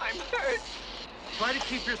 I'm hurt. Try to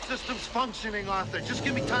keep your systems functioning, Arthur. Just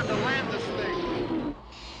give me time to land this thing.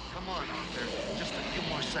 Come on, Arthur. Just a few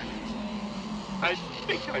more seconds. I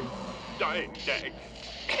think I'm dying, Dag.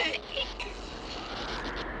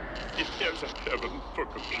 If there's a heaven for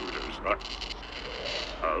computers,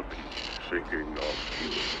 I'll be thinking of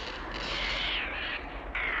you.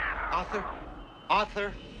 Arthur?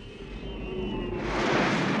 Arthur.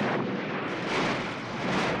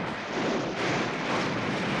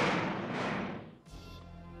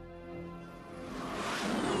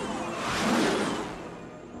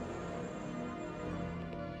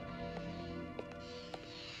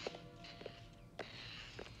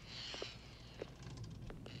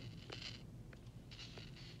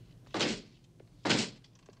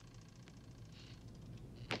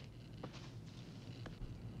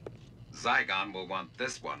 Zygon will want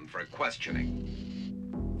this one for questioning.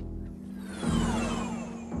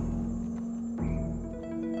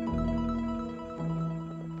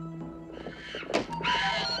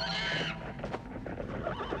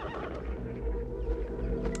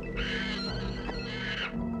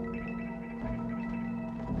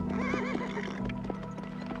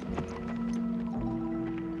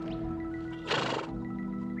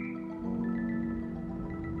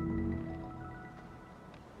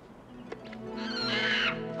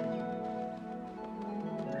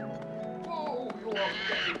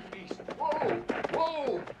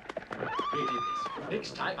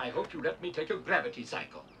 Next time, I hope you let me take a gravity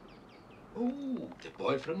cycle. Oh, the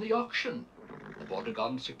boy from the auction. The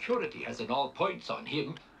Vortigern security has an all points on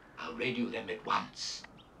him. I'll radio them at once.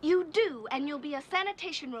 You do, and you'll be a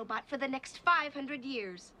sanitation robot for the next 500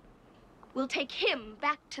 years. We'll take him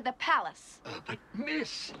back to the palace. But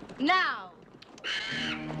miss... Now!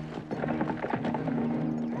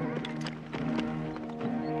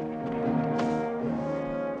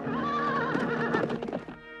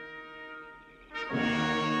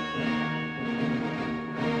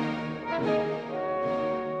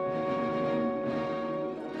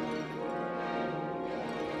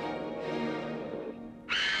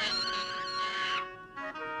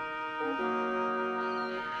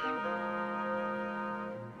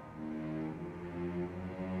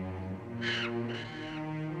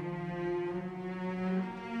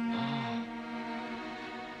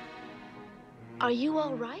 Are you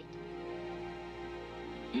all right?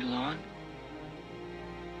 Elon?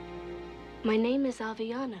 My name is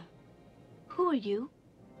Aviana. Who are you?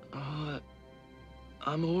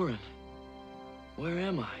 I'm Orin. Where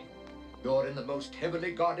am I? You're in the most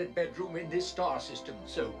heavily guarded bedroom in this star system,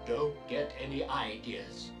 so don't get any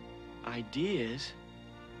ideas. Ideas?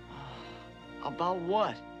 About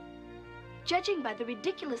what? Judging by the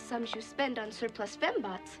ridiculous sums you spend on surplus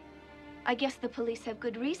fembots, I guess the police have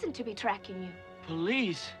good reason to be tracking you.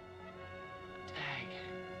 Police? Dang.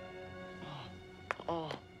 Oh.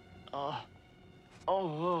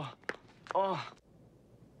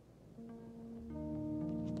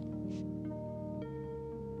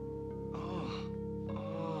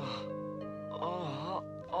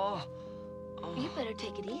 You better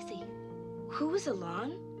take it easy. Who is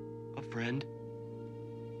Alon? A friend.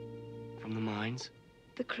 From the mines.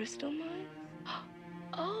 The crystal mines?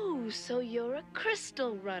 Oh, so you're a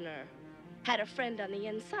crystal runner. Had a friend on the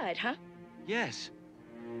inside, huh? Yes.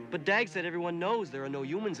 But Dag said everyone knows there are no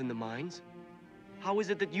humans in the mines. How is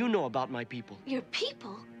it that you know about my people? Your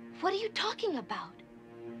people? What are you talking about?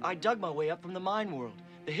 I dug my way up from the mine world.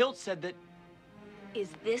 The hilt said that... Is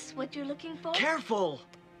this what you're looking for? Careful!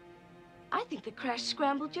 I think the crash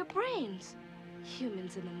scrambled your brains.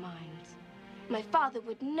 Humans in the mines. My father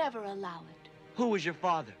would never allow it. Who was your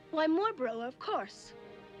father? Why, Morbro, of course.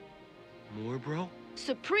 Morbro?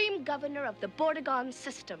 Supreme Governor of the Vortigern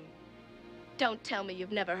system. Don't tell me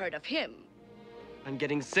you've never heard of him. I'm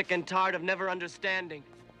getting sick and tired of never understanding.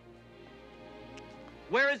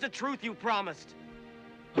 Where is the truth you promised?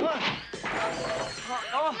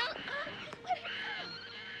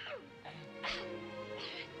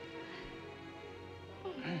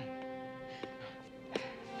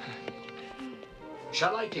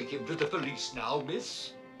 Shall I take him to the police now,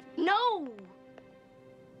 miss? No!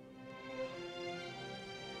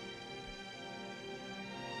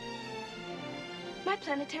 My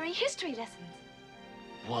planetary history lessons.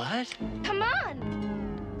 What? Come on!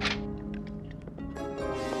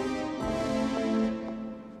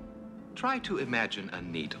 Try to imagine a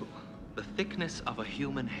needle, the thickness of a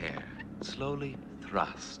human hair, slowly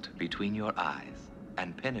thrust between your eyes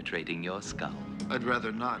and penetrating your skull. I'd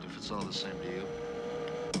rather not, if it's all the same to you.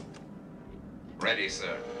 Ready,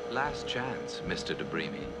 sir. Last chance, Mr.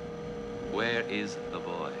 DeBremy. Where is the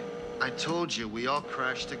boy? I told you, we all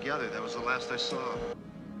crashed together. That was the last I saw.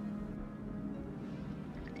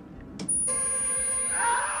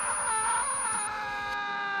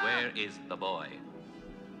 Where is the boy?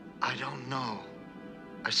 I don't know.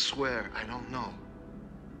 I swear, I don't know.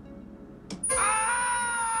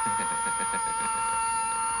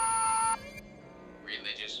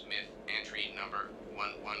 Religious myth entry number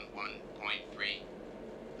 111.3.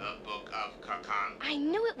 The Book of Kakan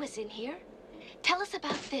here. Tell us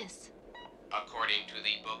about this. According to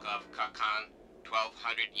the Book of Kakan,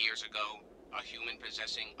 1,200 years ago, a human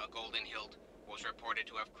possessing a golden hilt was reported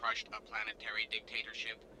to have crushed a planetary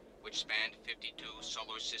dictatorship which spanned 52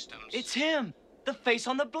 solar systems. It's him! The face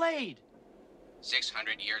on the blade!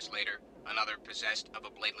 600 years later, another possessed of a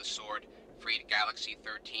bladeless sword freed Galaxy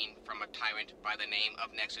 13 from a tyrant by the name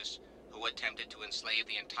of Nexus, who attempted to enslave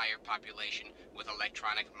the entire population with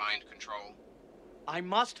electronic mind control. I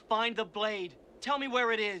must find the blade. Tell me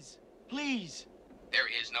where it is. Please. There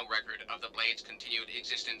is no record of the blade's continued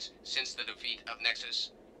existence since the defeat of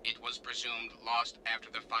Nexus. It was presumed lost after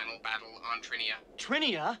the final battle on Trinia.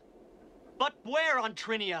 Trinia? But where on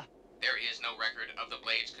Trinia? There is no record of the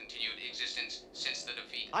blade's continued existence since the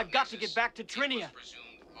defeat of I've got to get back to Trinia.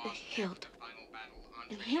 The hilt.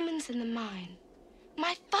 And humans in the mine.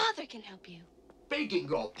 My father can help you. Begging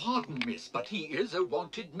your pardon, miss, but he is a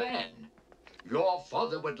wanted man. Your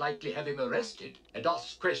father would likely have him arrested and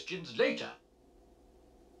ask questions later.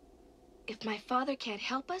 If my father can't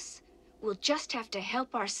help us, we'll just have to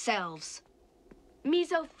help ourselves.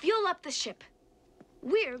 Mizo, fuel up the ship.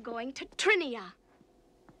 We're going to Trinia.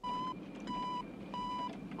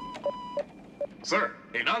 Sir,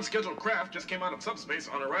 a non-scheduled craft just came out of subspace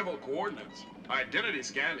on arrival coordinates. Identity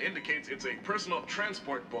scan indicates it's a personal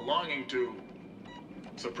transport belonging to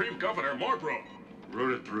Supreme Governor Morbro.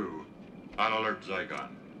 Route it through. I'll alert Zygon.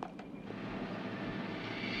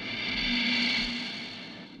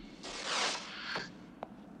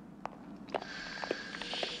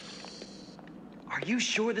 Are you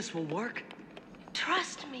sure this will work?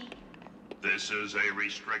 Trust me. This is a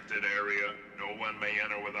restricted area. No one may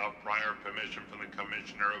enter without prior permission from the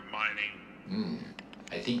Commissioner of Mining.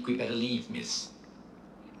 I think we better leave, miss.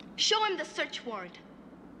 Show him the search warrant.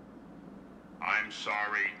 I'm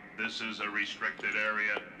sorry. This is a restricted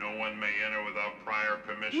area. No one may enter without prior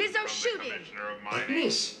permission Mizo, from shoot the him. Commissioner of But Mining.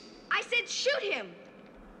 miss, I said shoot him.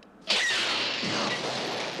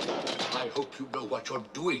 I hope you know what you're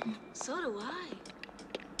doing. So do I.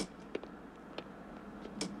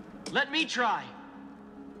 Let me try.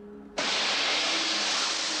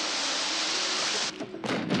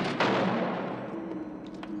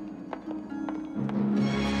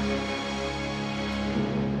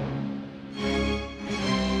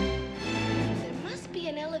 There must be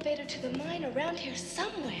an elevator to the mine around here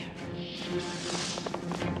somewhere.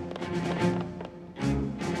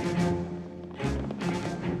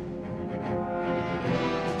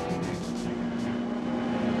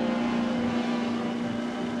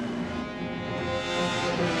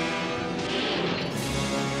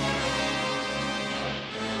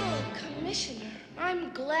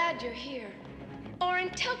 Glad you're here. Orin,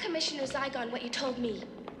 tell Commissioner Zygon what you told me.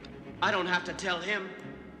 I don't have to tell him.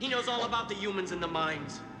 He knows all about the humans in the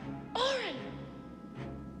mines. Orin!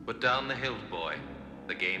 Put down the hilt, boy.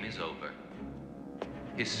 The game is over.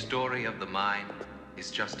 His story of the mine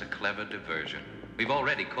is just a clever diversion. We've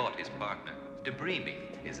already caught his partner. Debris,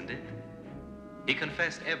 isn't it? He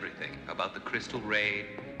confessed everything about the Crystal Raid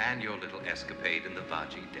and your little escapade in the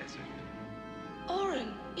Vaji Desert.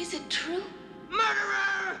 Orin, is it true?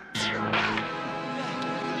 Murderer!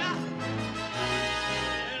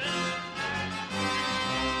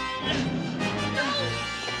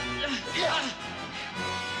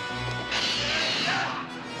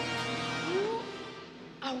 You?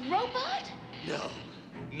 A robot? No,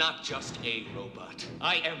 not just a robot.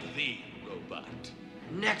 I am the robot.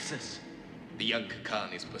 Nexus. The young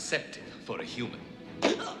Kakan is perceptive for a human.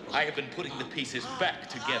 I have been putting the pieces back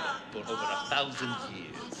together for over 1,000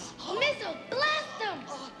 years. Mizo, blast them!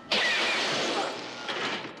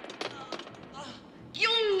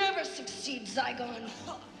 You'll never succeed, Zygon.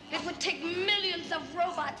 It would take millions of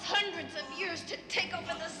robots, hundreds of years to take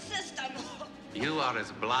over the system. You are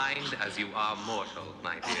as blind as you are mortal,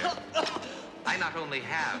 my dear. I not only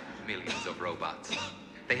have millions of robots,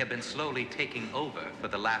 they have been slowly taking over for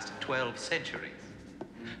the last 12 centuries.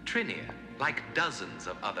 Trinia, like dozens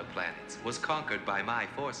of other planets, was conquered by my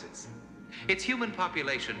forces. Its human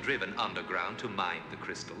population driven underground to mine the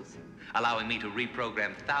crystals, allowing me to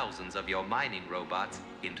reprogram thousands of your mining robots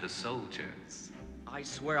into soldiers. I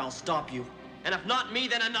swear I'll stop you. And if not me,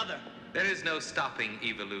 then another. There is no stopping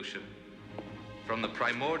evolution. From the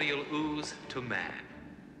primordial ooze to man.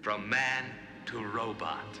 From man to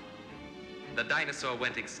robot. The dinosaur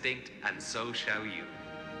went extinct, and so shall you.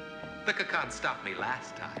 The Kakan stopped me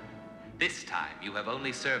last time. This time, you have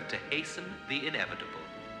only served to hasten the inevitable.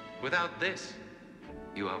 Without this,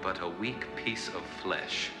 you are but a weak piece of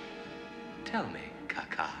flesh. Tell me,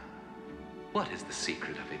 Kaka, what is the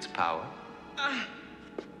secret of its power?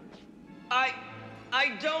 I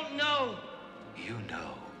don't know. You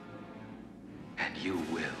know. and you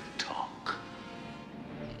will talk.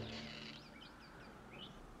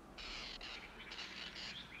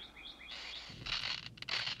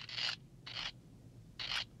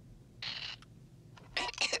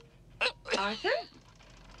 Arthur?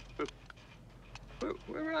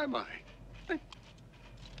 Where am I?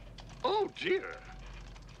 Oh, dear.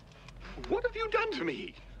 What have you done to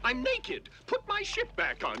me? I'm naked. Put my ship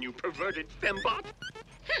back on, you perverted fembot.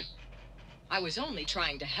 I was only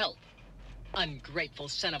trying to help. Ungrateful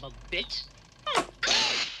son of a bitch.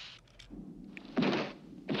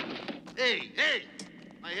 Hey, hey!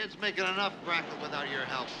 My head's making enough racket without your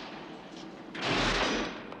help.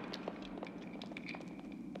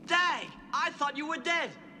 Dag! I thought you were dead!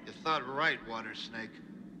 You thought right, Water Snake.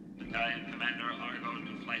 Battalion Commander Argo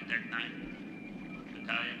to Flight Deck 9.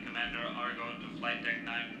 Battalion Commander Argo to Flight Deck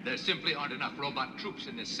 9. There simply aren't enough robot troops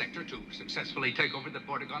in this sector to successfully take over the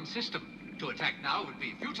Vortigaunt system. To attack now would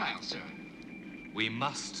be futile, sir. We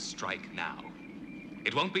must strike now.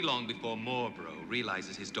 It won't be long before Morbro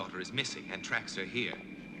realizes his daughter is missing and tracks her here.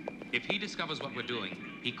 If he discovers what we're doing,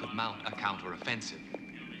 he could mount a counteroffensive.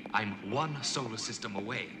 I'm one solar system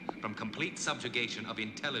away from complete subjugation of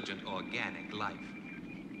intelligent organic life.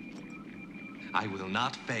 I will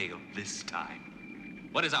not fail this time.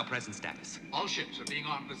 What is our present status? All ships are being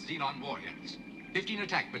armed with Xenon warheads. 15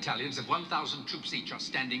 attack battalions of 1,000 troops each are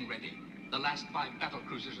standing ready. The last 5 battle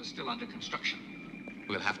cruisers are still under construction.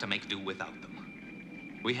 We'll have to make do without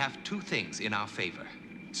them. We have 2 things in our favor.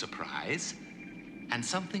 Surprise, and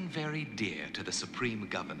something very dear to the Supreme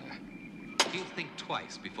Governor. He'll think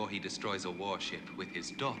twice before he destroys a warship with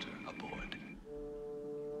his daughter aboard.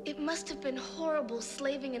 It must have been horrible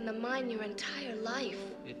slaving in the mine your entire life.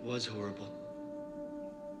 It was horrible.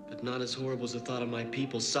 But not as horrible as the thought of my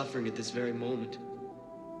people suffering at this very moment.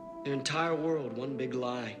 Their entire world, one big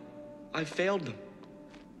lie. I failed them.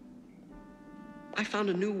 I found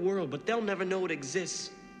a new world, but they'll never know it exists.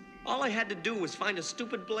 All I had to do was find a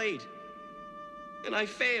stupid blade. And I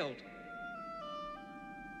failed.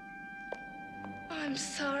 I'm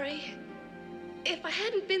sorry. If I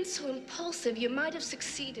hadn't been so impulsive, you might have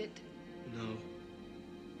succeeded.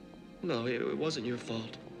 No, it wasn't your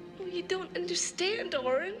fault. Oh, you don't understand,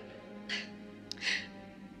 Orin.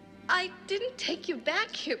 I didn't take you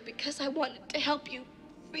back here because I wanted to help you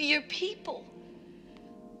free your people.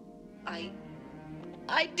 I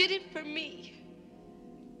did it for me.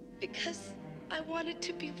 Because I wanted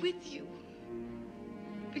to be with you.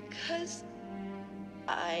 Because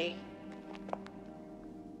I...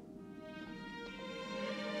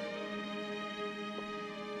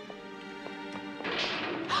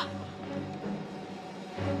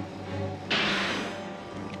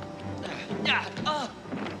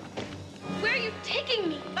 Where are you taking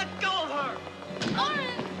me? Let go of her!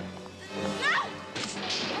 Orin! No!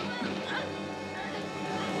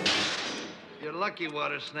 You're lucky,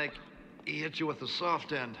 Water Snake. He hit you with the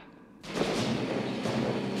soft end.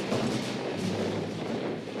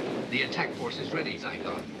 The attack force is ready,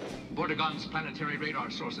 Zygon. Vortigaunt's planetary radar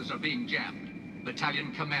sources are being jammed.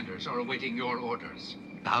 Battalion commanders are awaiting your orders.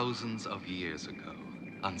 Thousands of years ago,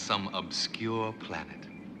 on some obscure planet,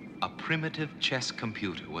 a primitive chess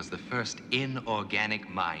computer was the first inorganic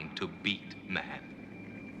mind to beat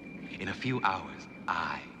man. In a few hours,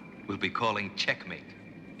 I will be calling checkmate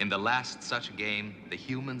in the last such game the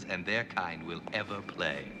humans and their kind will ever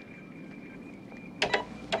play.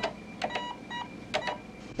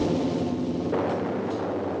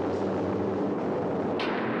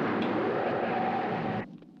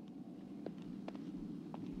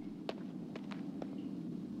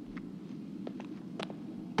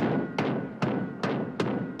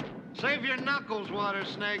 Save your knuckles, Water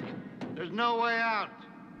Snake. There's no way out.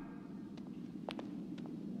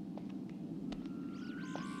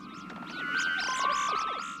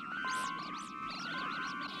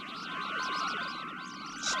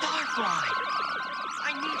 Starfly!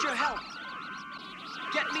 I need your help.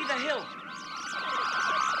 Get me the hilt.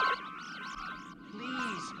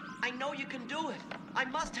 Please, I know you can do it. I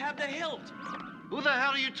must have the hilt. Who the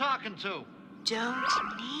hell are you talking to? Don't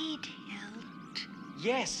need hilt.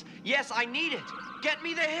 Yes, I need it. Get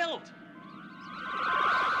me the hilt.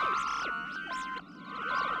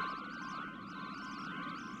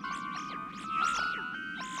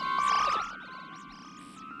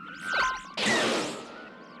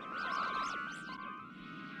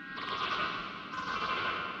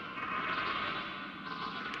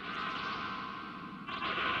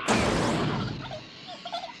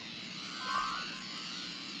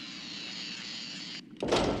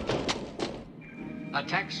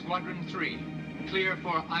 Attack Squadron 3. Clear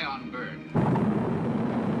for Ion Bird.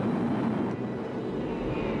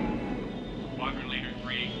 Squadron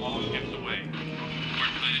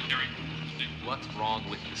what's wrong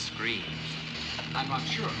with the screens. I'm not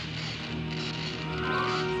sure.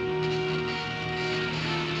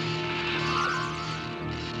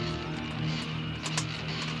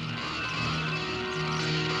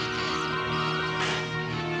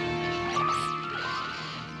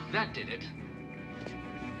 That did it.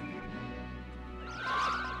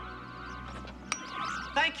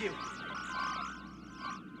 Thank you.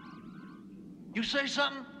 You say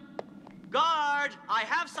something? Guard, I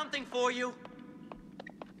have something for you.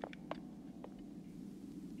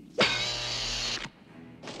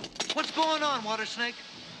 What's going on, Water Snake?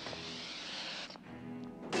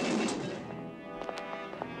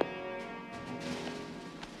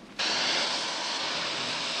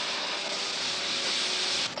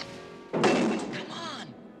 Come on.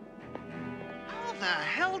 How the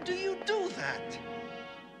hell do you do that?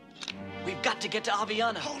 We've got to get to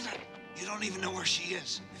Aviana. Hold it. You don't even know where she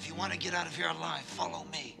is. If you want to get out of here alive, follow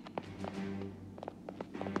me.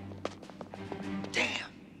 Damn.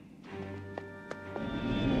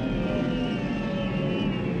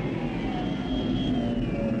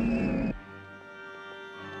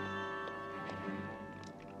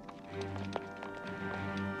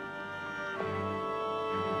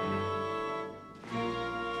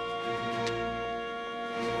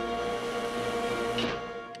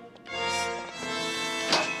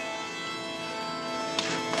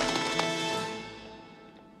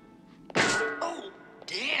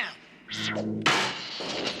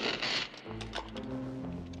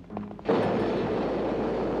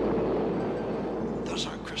 Those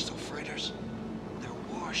aren't crystal freighters. They're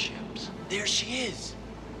warships. There she is.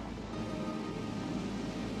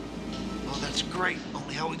 Oh, that's great.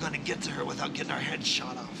 Only how are we going to get to her without getting our heads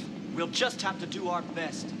shot off? We'll just have to do our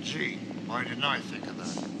best. Gee, why didn't I think of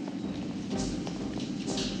that?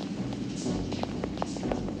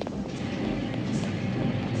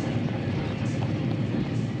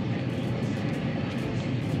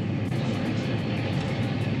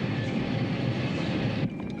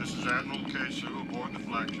 Aboard the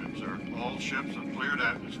flagship, sir. All ships have cleared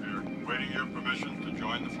atmosphere, waiting your permission to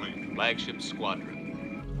join the fleet. Flagship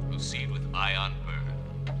squadron. Proceed with ion burn.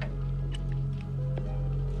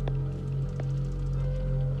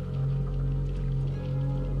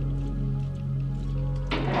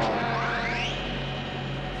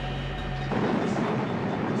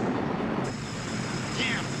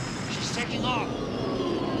 Damn, she's taking off.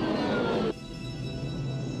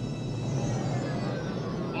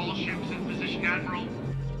 All ships in position, Admiral.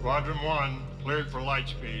 Squadron 1, cleared for light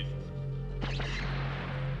speed.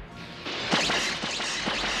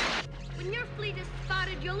 When your fleet is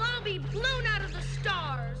spotted, you'll all be blown out of the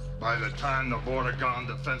stars. By the time the Vortigaunt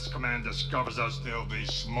Defense Command discovers us, they'll be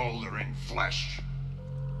smoldering flesh.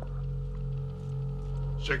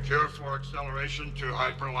 Secure for acceleration to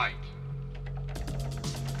hyperlight.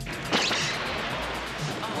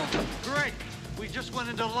 Oh, great. We just went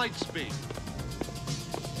into light speed.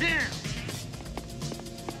 Damn.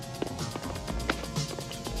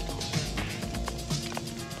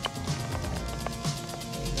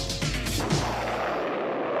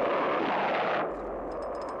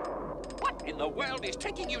 What in the world is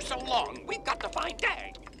taking you so long? We've got to find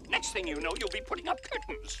Dag. Next thing you know, you'll be putting up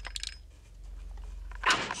curtains.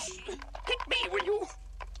 Ouch! Hit me, will you?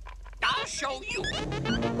 I'll show you.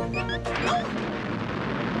 No!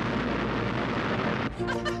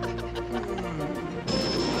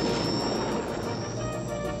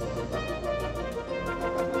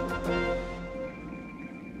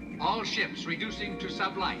 All ships reducing to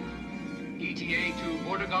sublight. ETA to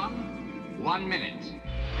Vortigaunt, 1 minute.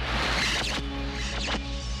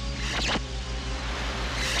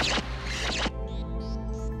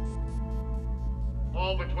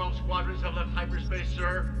 All but 12 squadrons have left hyperspace,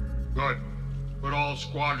 sir. Good. Put all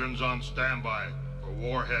squadrons on standby for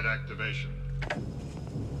warhead activation.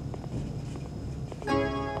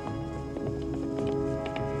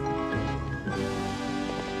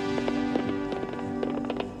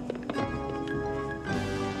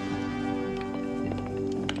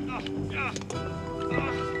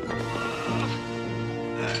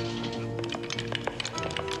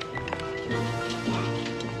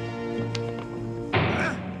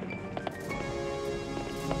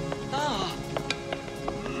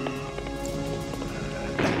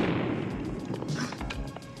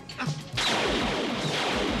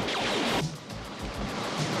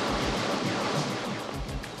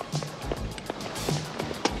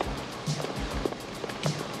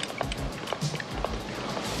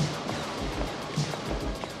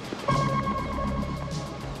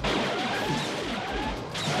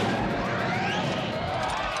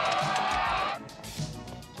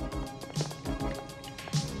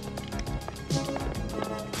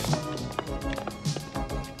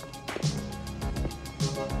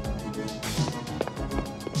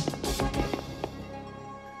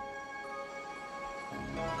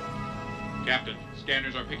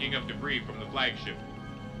 Scanners are picking up debris from the flagship.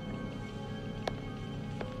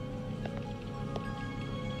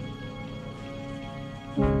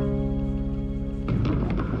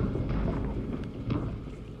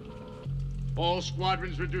 All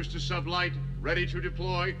squadrons reduced to sublight, ready to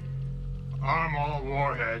deploy. Arm all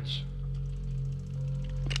warheads.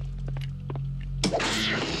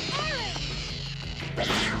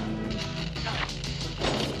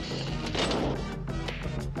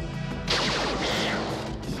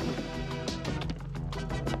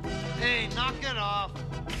 Hey, knock it off.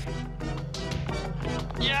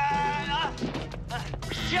 Yeah!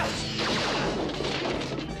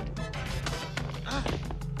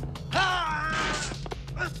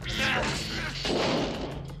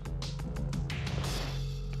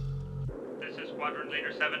 This is Squadron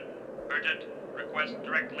Leader 7. Urgent. Request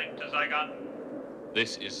direct link to Zygon.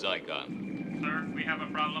 This is Zygon. Sir, we have a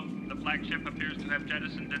problem. The flagship appears to have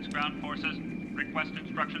jettisoned its ground forces. Request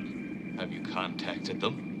instructions. Have you contacted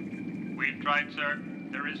them? We've tried, sir.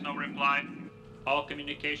 There is no reply. All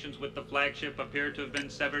communications with the flagship appear to have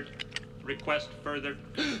been severed. Request further.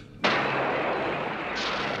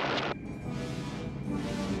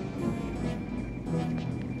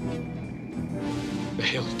 The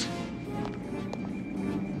hilt.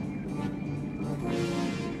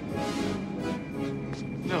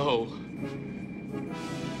 No.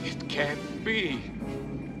 It can't be.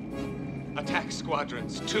 Attack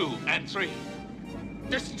squadrons 2 and 3.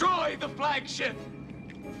 Destroy the flagship!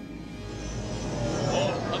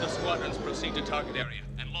 All other squadrons proceed to target area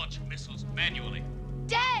and launch missiles manually.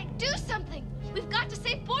 Dad, do something! We've got to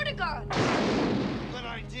save Vortigern! Good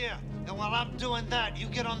idea. And while I'm doing that, you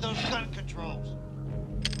get on those gun controls.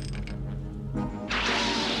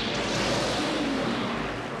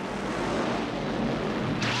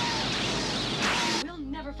 We'll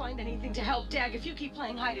never find anything to help Dag if you keep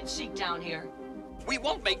playing hide and seek down here. We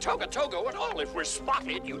won't make Toga Togo at all if we're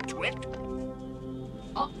spotted, you twit.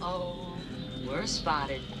 Uh-oh. We're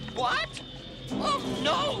spotted. What? Oh,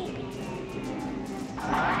 no!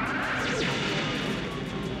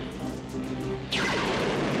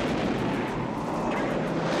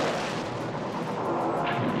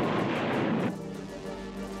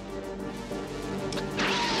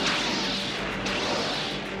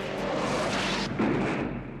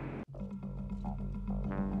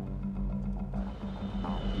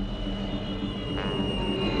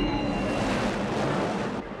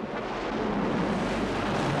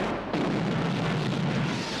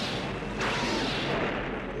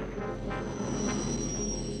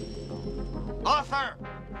 Arthur!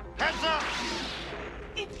 Heads up!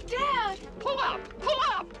 It's Dad! Pull up! Pull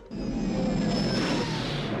up!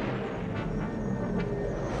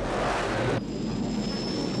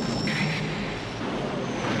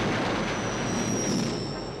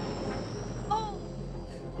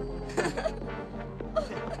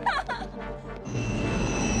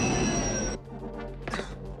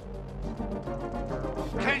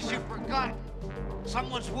 In case you've forgotten,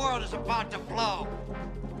 someone's world is about to blow.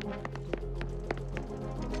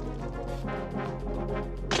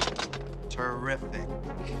 Terrific.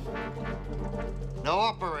 No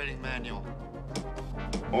operating manual.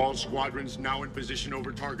 All squadrons now in position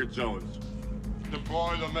over target zones.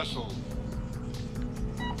 Deploy the missiles.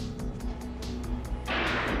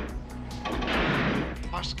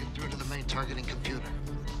 Must get through to the main targeting computer.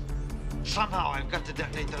 Somehow I've got to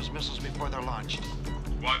detonate those missiles before they're launched.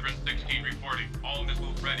 Squadron 16 reporting. All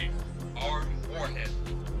missiles ready. Armed warhead.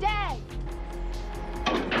 Dad!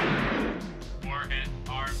 Warhead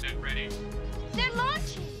armed and ready. They're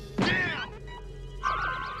launching! Damn!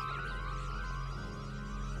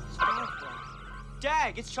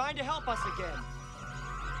 Dag, it's trying to help us again.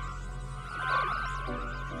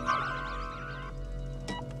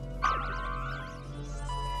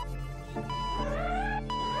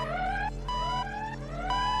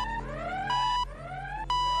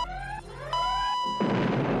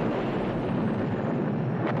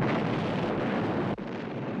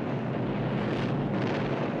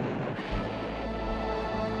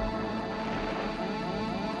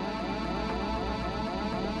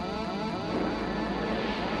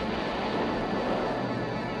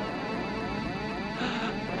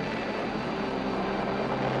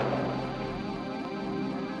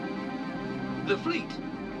 The fleet.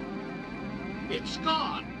 It's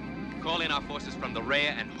gone. Call in our forces from the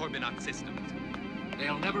Rhea and Horminot systems.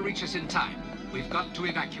 They'll never reach us in time. We've got to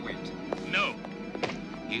evacuate. No.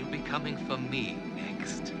 He'll be coming for me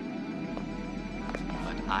next.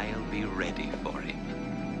 But I'll be ready for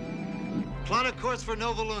him. Plot a course for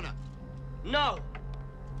Nova Luna. No.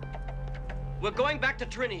 We're going back to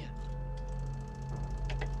Trinia.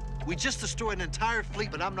 We just destroyed an entire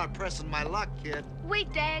fleet, but I'm not pressing my luck, kid.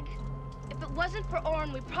 Wait, Dag. If it wasn't for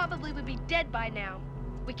Orin, we probably would be dead by now.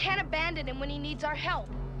 We can't abandon him when he needs our help.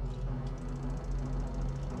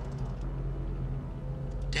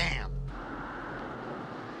 Damn.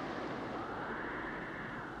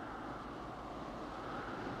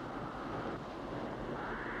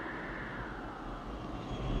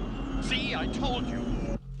 See, I told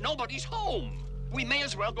you. Nobody's home. We may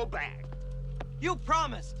as well go back. You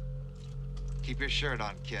promised. Keep your shirt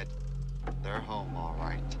on, kid. They're home, all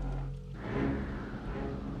right.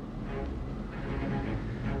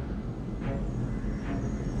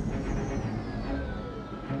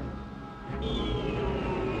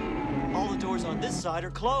 All the doors on this side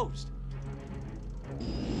are closed.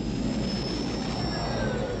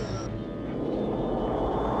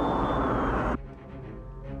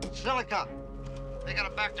 Silica, they got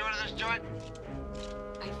a back door to this joint?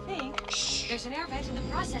 I think there's an air vent in the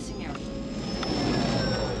processing area.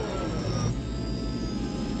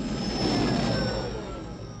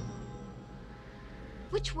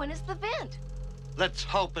 Which one is the vent? Let's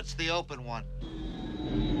hope it's the open one.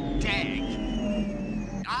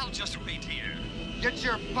 Dag. I'll just wait here. Get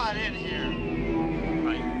your butt in here.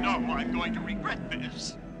 I know I'm going to regret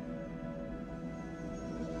this.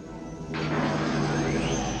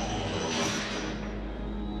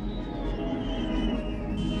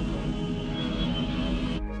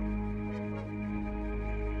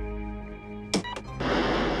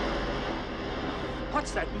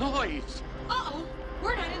 What's that noise? Uh-oh,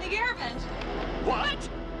 we're not in the air vent. What?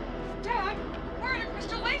 Dad, we're in a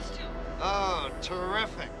crystal waste tube. Oh,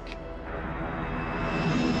 terrific.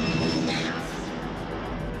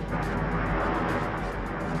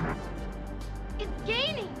 It's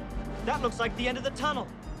gaining. That looks like the end of the tunnel.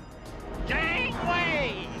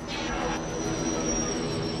 Gangway!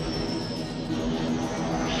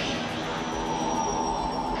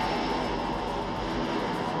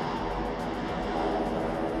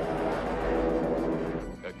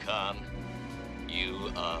 Khan,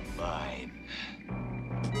 you are mine.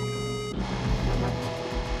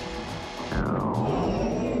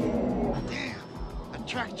 Damn, a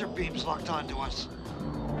tractor beam's locked onto us.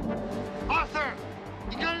 Arthur,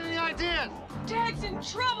 you got any ideas? Dag's in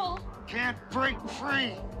trouble. Can't break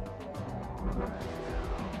free.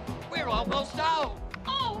 We're almost out.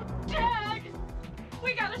 Oh, Dag!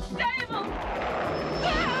 We gotta save him!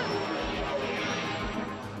 Ah!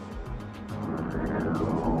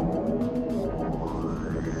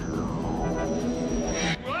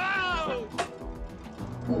 Whoa!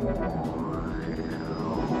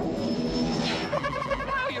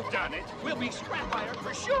 Now you've done it. We'll be scrap iron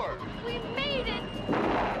for sure. We made it.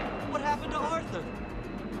 What happened to Arthur?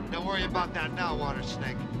 Don't worry about that now, Water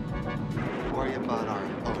Snake. Worry about our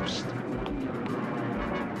host.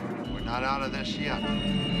 We're not out of this yet.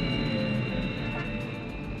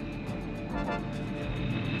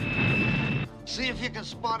 See if you can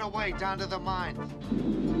spot a way down to the mine.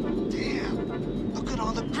 Damn, look at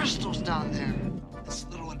all the crystals down there. This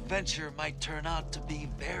little adventure might turn out to be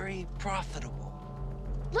very profitable.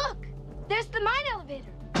 Look, there's the mine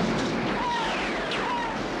elevator.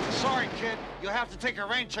 Sorry, kid. You'll have to take a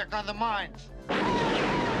rain check on the mines.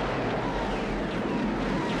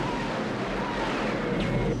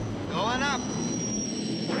 Going up.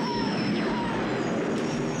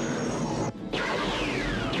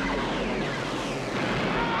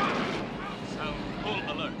 Sound full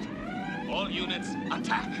alert. All units,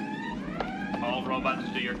 attack. All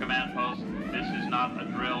robots to your command post. This is not a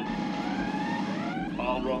drill.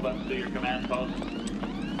 All robots to your command post.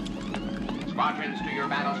 Squadrons to your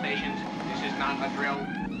battle stations. This is not a drill.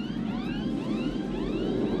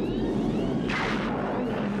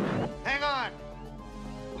 Hang on.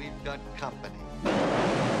 We've got company.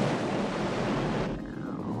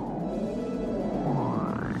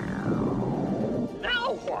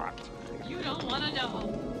 Now what? You don't want to know.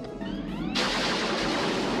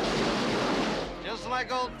 Just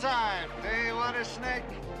like old times, hey, Water Snake?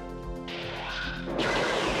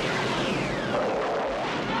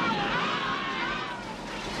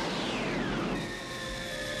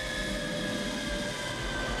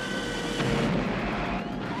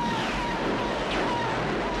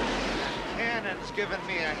 Cannon's giving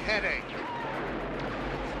me a headache.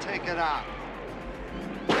 Take it out.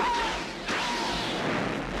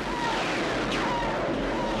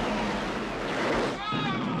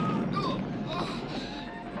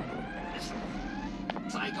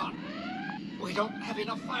 Zygon, we don't have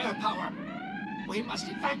enough firepower. We must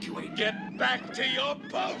evacuate. Get back to your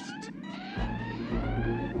post!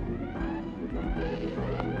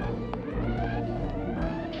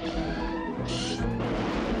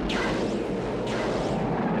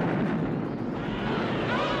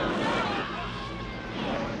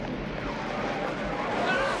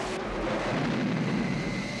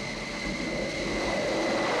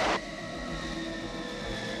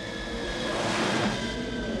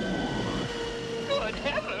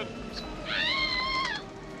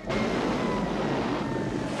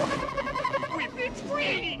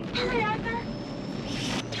 Hurry, Arthur!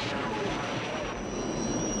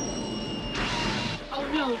 Oh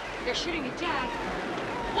no, they're shooting at Dad.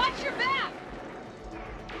 Watch your back!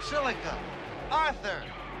 Silica! Arthur!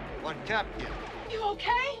 What kept you? You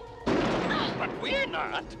okay? But we're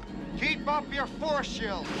not. Keep up your force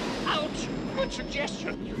shield! Ouch! Good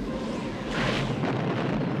suggestion.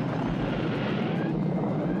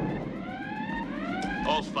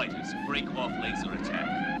 All fighters, break off laser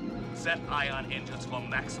attack. Set ion engines for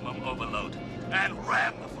maximum overload. And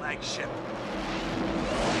ram the flagship.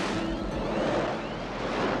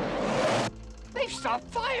 They've stopped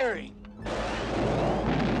firing.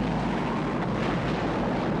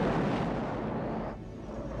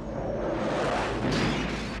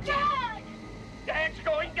 Dad! Dad's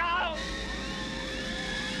going down.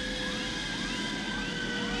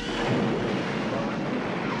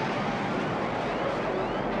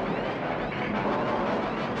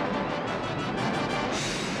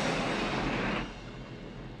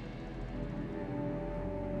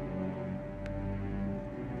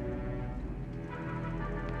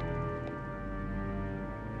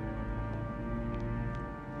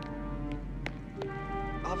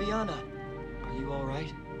 Aviana, are you all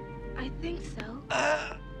right? I think so.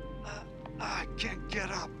 I can't get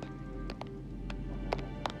up.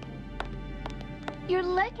 Your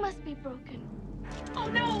leg must be broken. Oh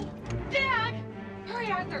no! Dad! Hurry,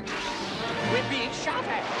 Arthur! We're being shot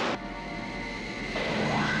at.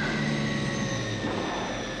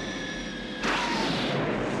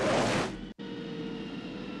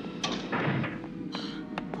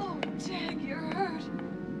 Oh, Dad, you're hurt.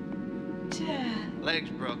 Dad. Leg's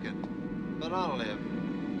broken, but I'll live.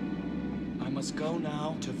 I must go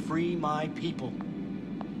now to free my people.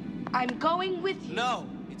 I'm going with you. No,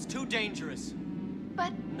 it's too dangerous.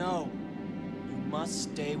 But No, you must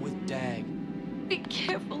stay with Dag. be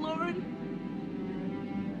careful, Orin.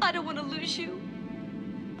 I don't want to lose you.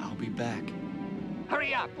 I'll be back.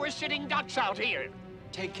 Hurry up, we're sitting ducks out here.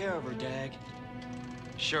 Take care of her, Dag.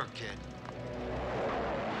 Sure, kid.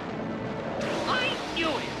 I knew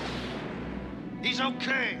it. He's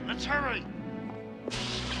okay. Let's hurry.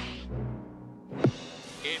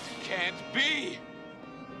 It can't be!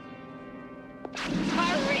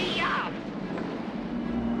 Hurry up!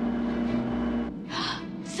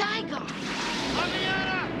 Zygon!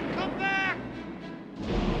 Aviana, come back!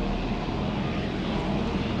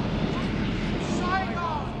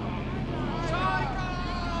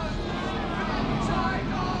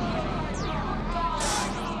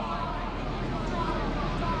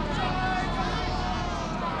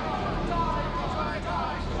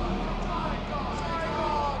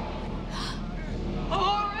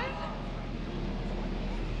 Orin!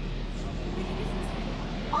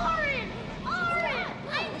 Orin! Orin!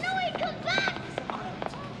 I knew he'd come back!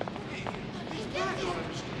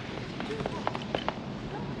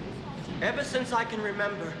 Ever since I can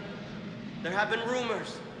remember, there have been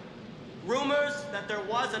rumors. Rumors that there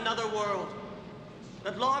was another world.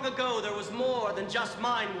 That long ago there was more than just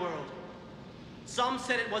Mind World. Some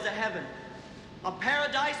said it was a heaven, a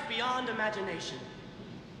paradise beyond imagination.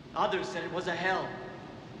 Others said it was a hell,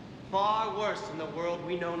 far worse than the world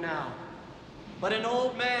we know now. But an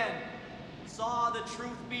old man saw the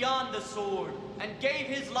truth beyond the sword and gave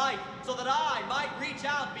his life so that I might reach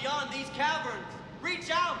out beyond these caverns,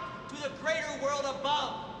 reach out to the greater world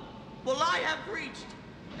above. Well, I have reached,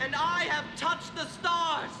 and I have touched the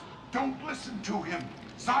stars. Don't listen to him.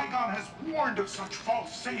 Zygon has warned of such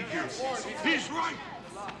false saviors. He's right.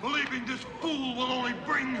 Believing this fool will only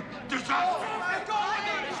bring disaster.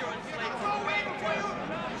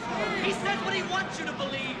 He says what he wants you to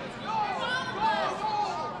believe.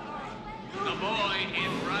 The boy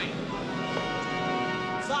is right.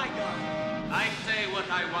 Zygon. I say what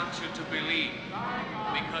I want you to believe,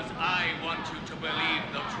 because I want you to believe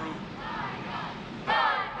the truth.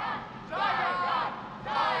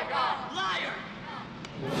 Liar!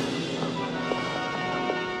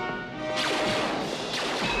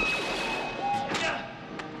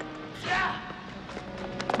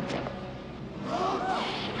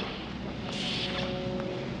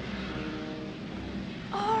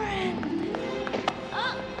 Orin!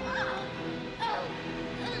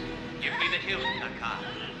 Give me the hilt, Naka,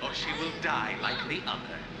 or she will die like the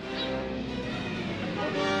other.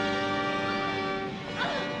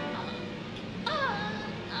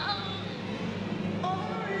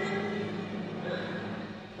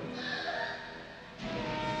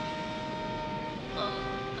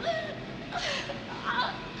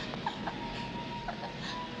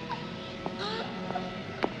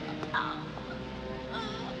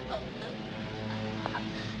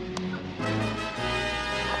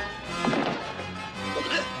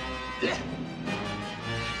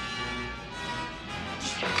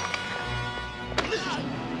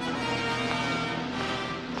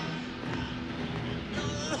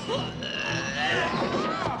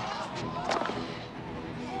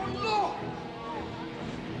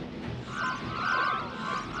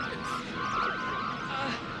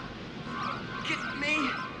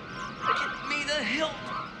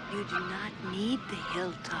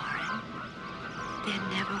 hilt, Orin. There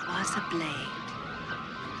never was a blade.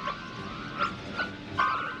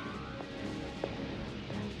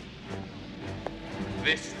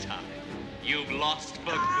 This time, you've lost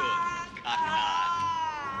for good, Kaka.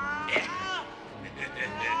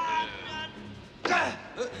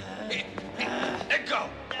 Let go!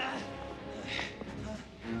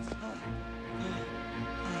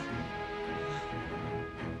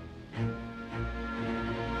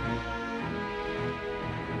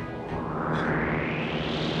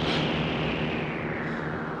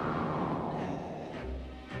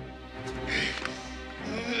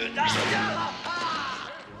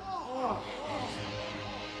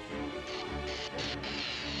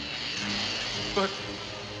 But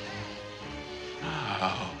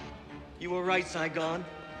You were right, Zygon.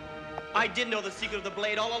 I did know the secret of the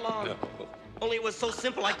blade all along. No. Only it was so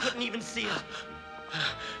simple I couldn't even see it.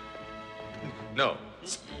 No.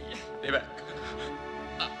 Stay back.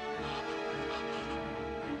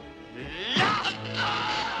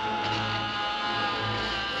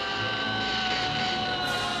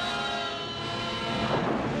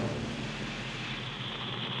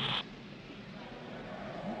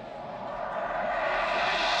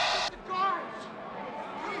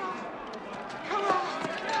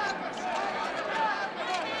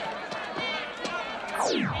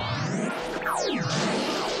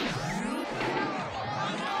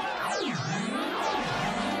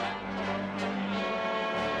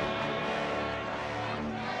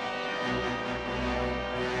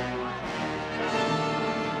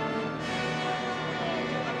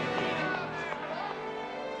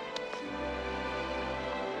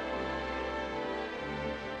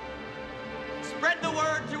 Spread the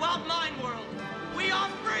word throughout Mind World. We are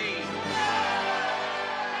free!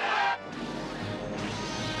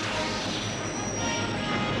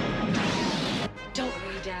 Don't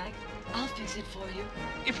worry, Dag. I'll fix it for you.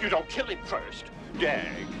 If you don't kill him first.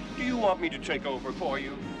 Dag, do you want me to take over for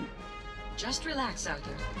you? Just relax,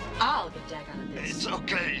 Arthur. I'll get Dag out of this. It's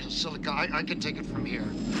okay, Silica. I can take it from here.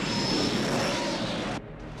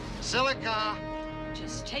 Silica!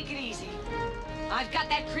 Just take it easy. I've got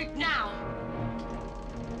that creep now.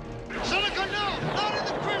 Silica, no! Not in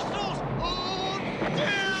the crystals! Oh,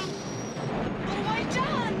 damn! What have I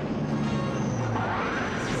done?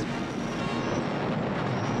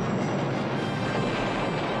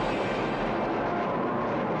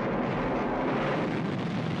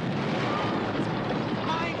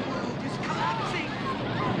 My world is collapsing!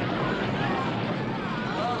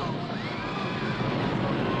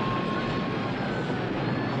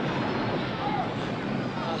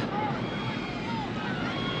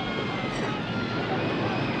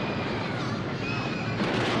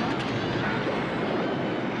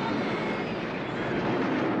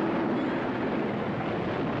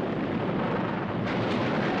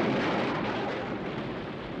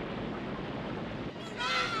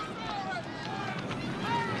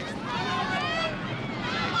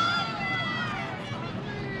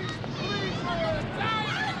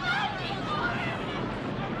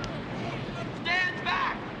 Stand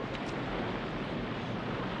back!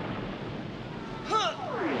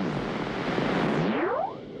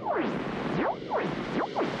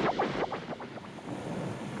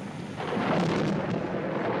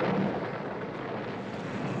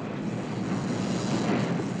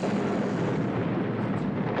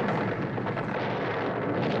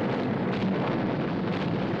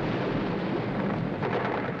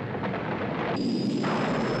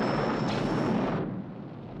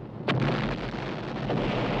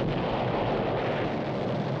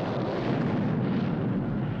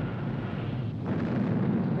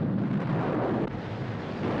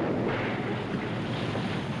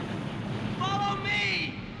 Follow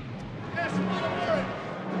me! Yes, forward!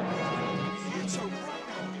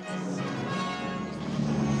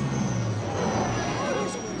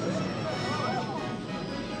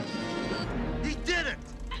 He did it!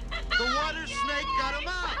 The water snake got him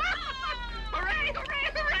out! Hooray, hooray,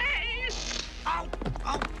 hooray! Ow!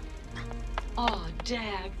 Ow! Oh,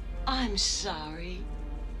 Dag, I'm sorry.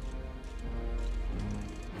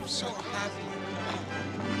 I'm so happy.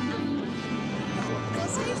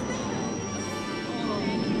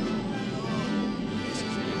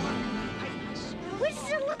 What does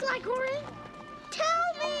it look like, Orin? Tell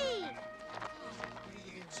me!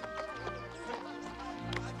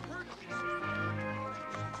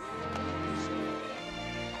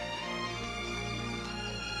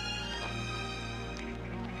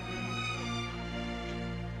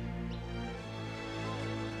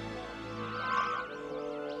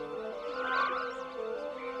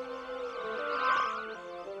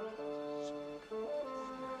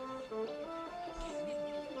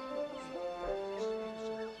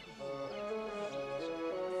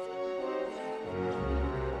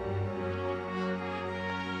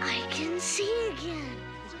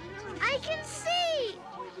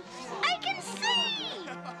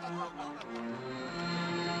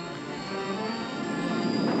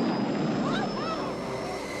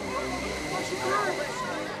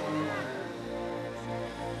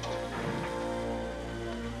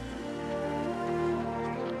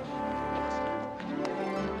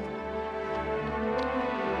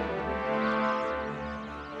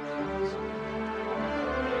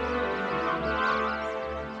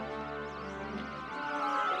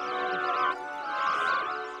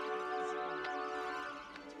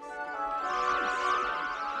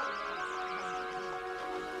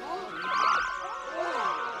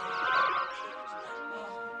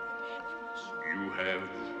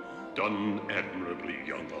 done admirably,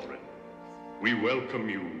 young Orin. We welcome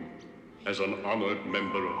you as an honored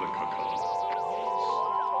member of the Kakan.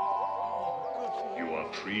 You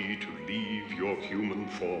are free to leave your human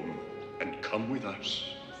form and come with us.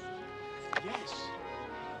 Yes.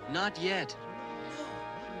 Not yet.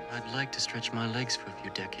 I'd like to stretch my legs for a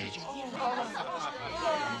few decades.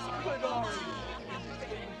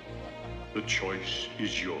 The choice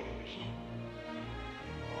is yours.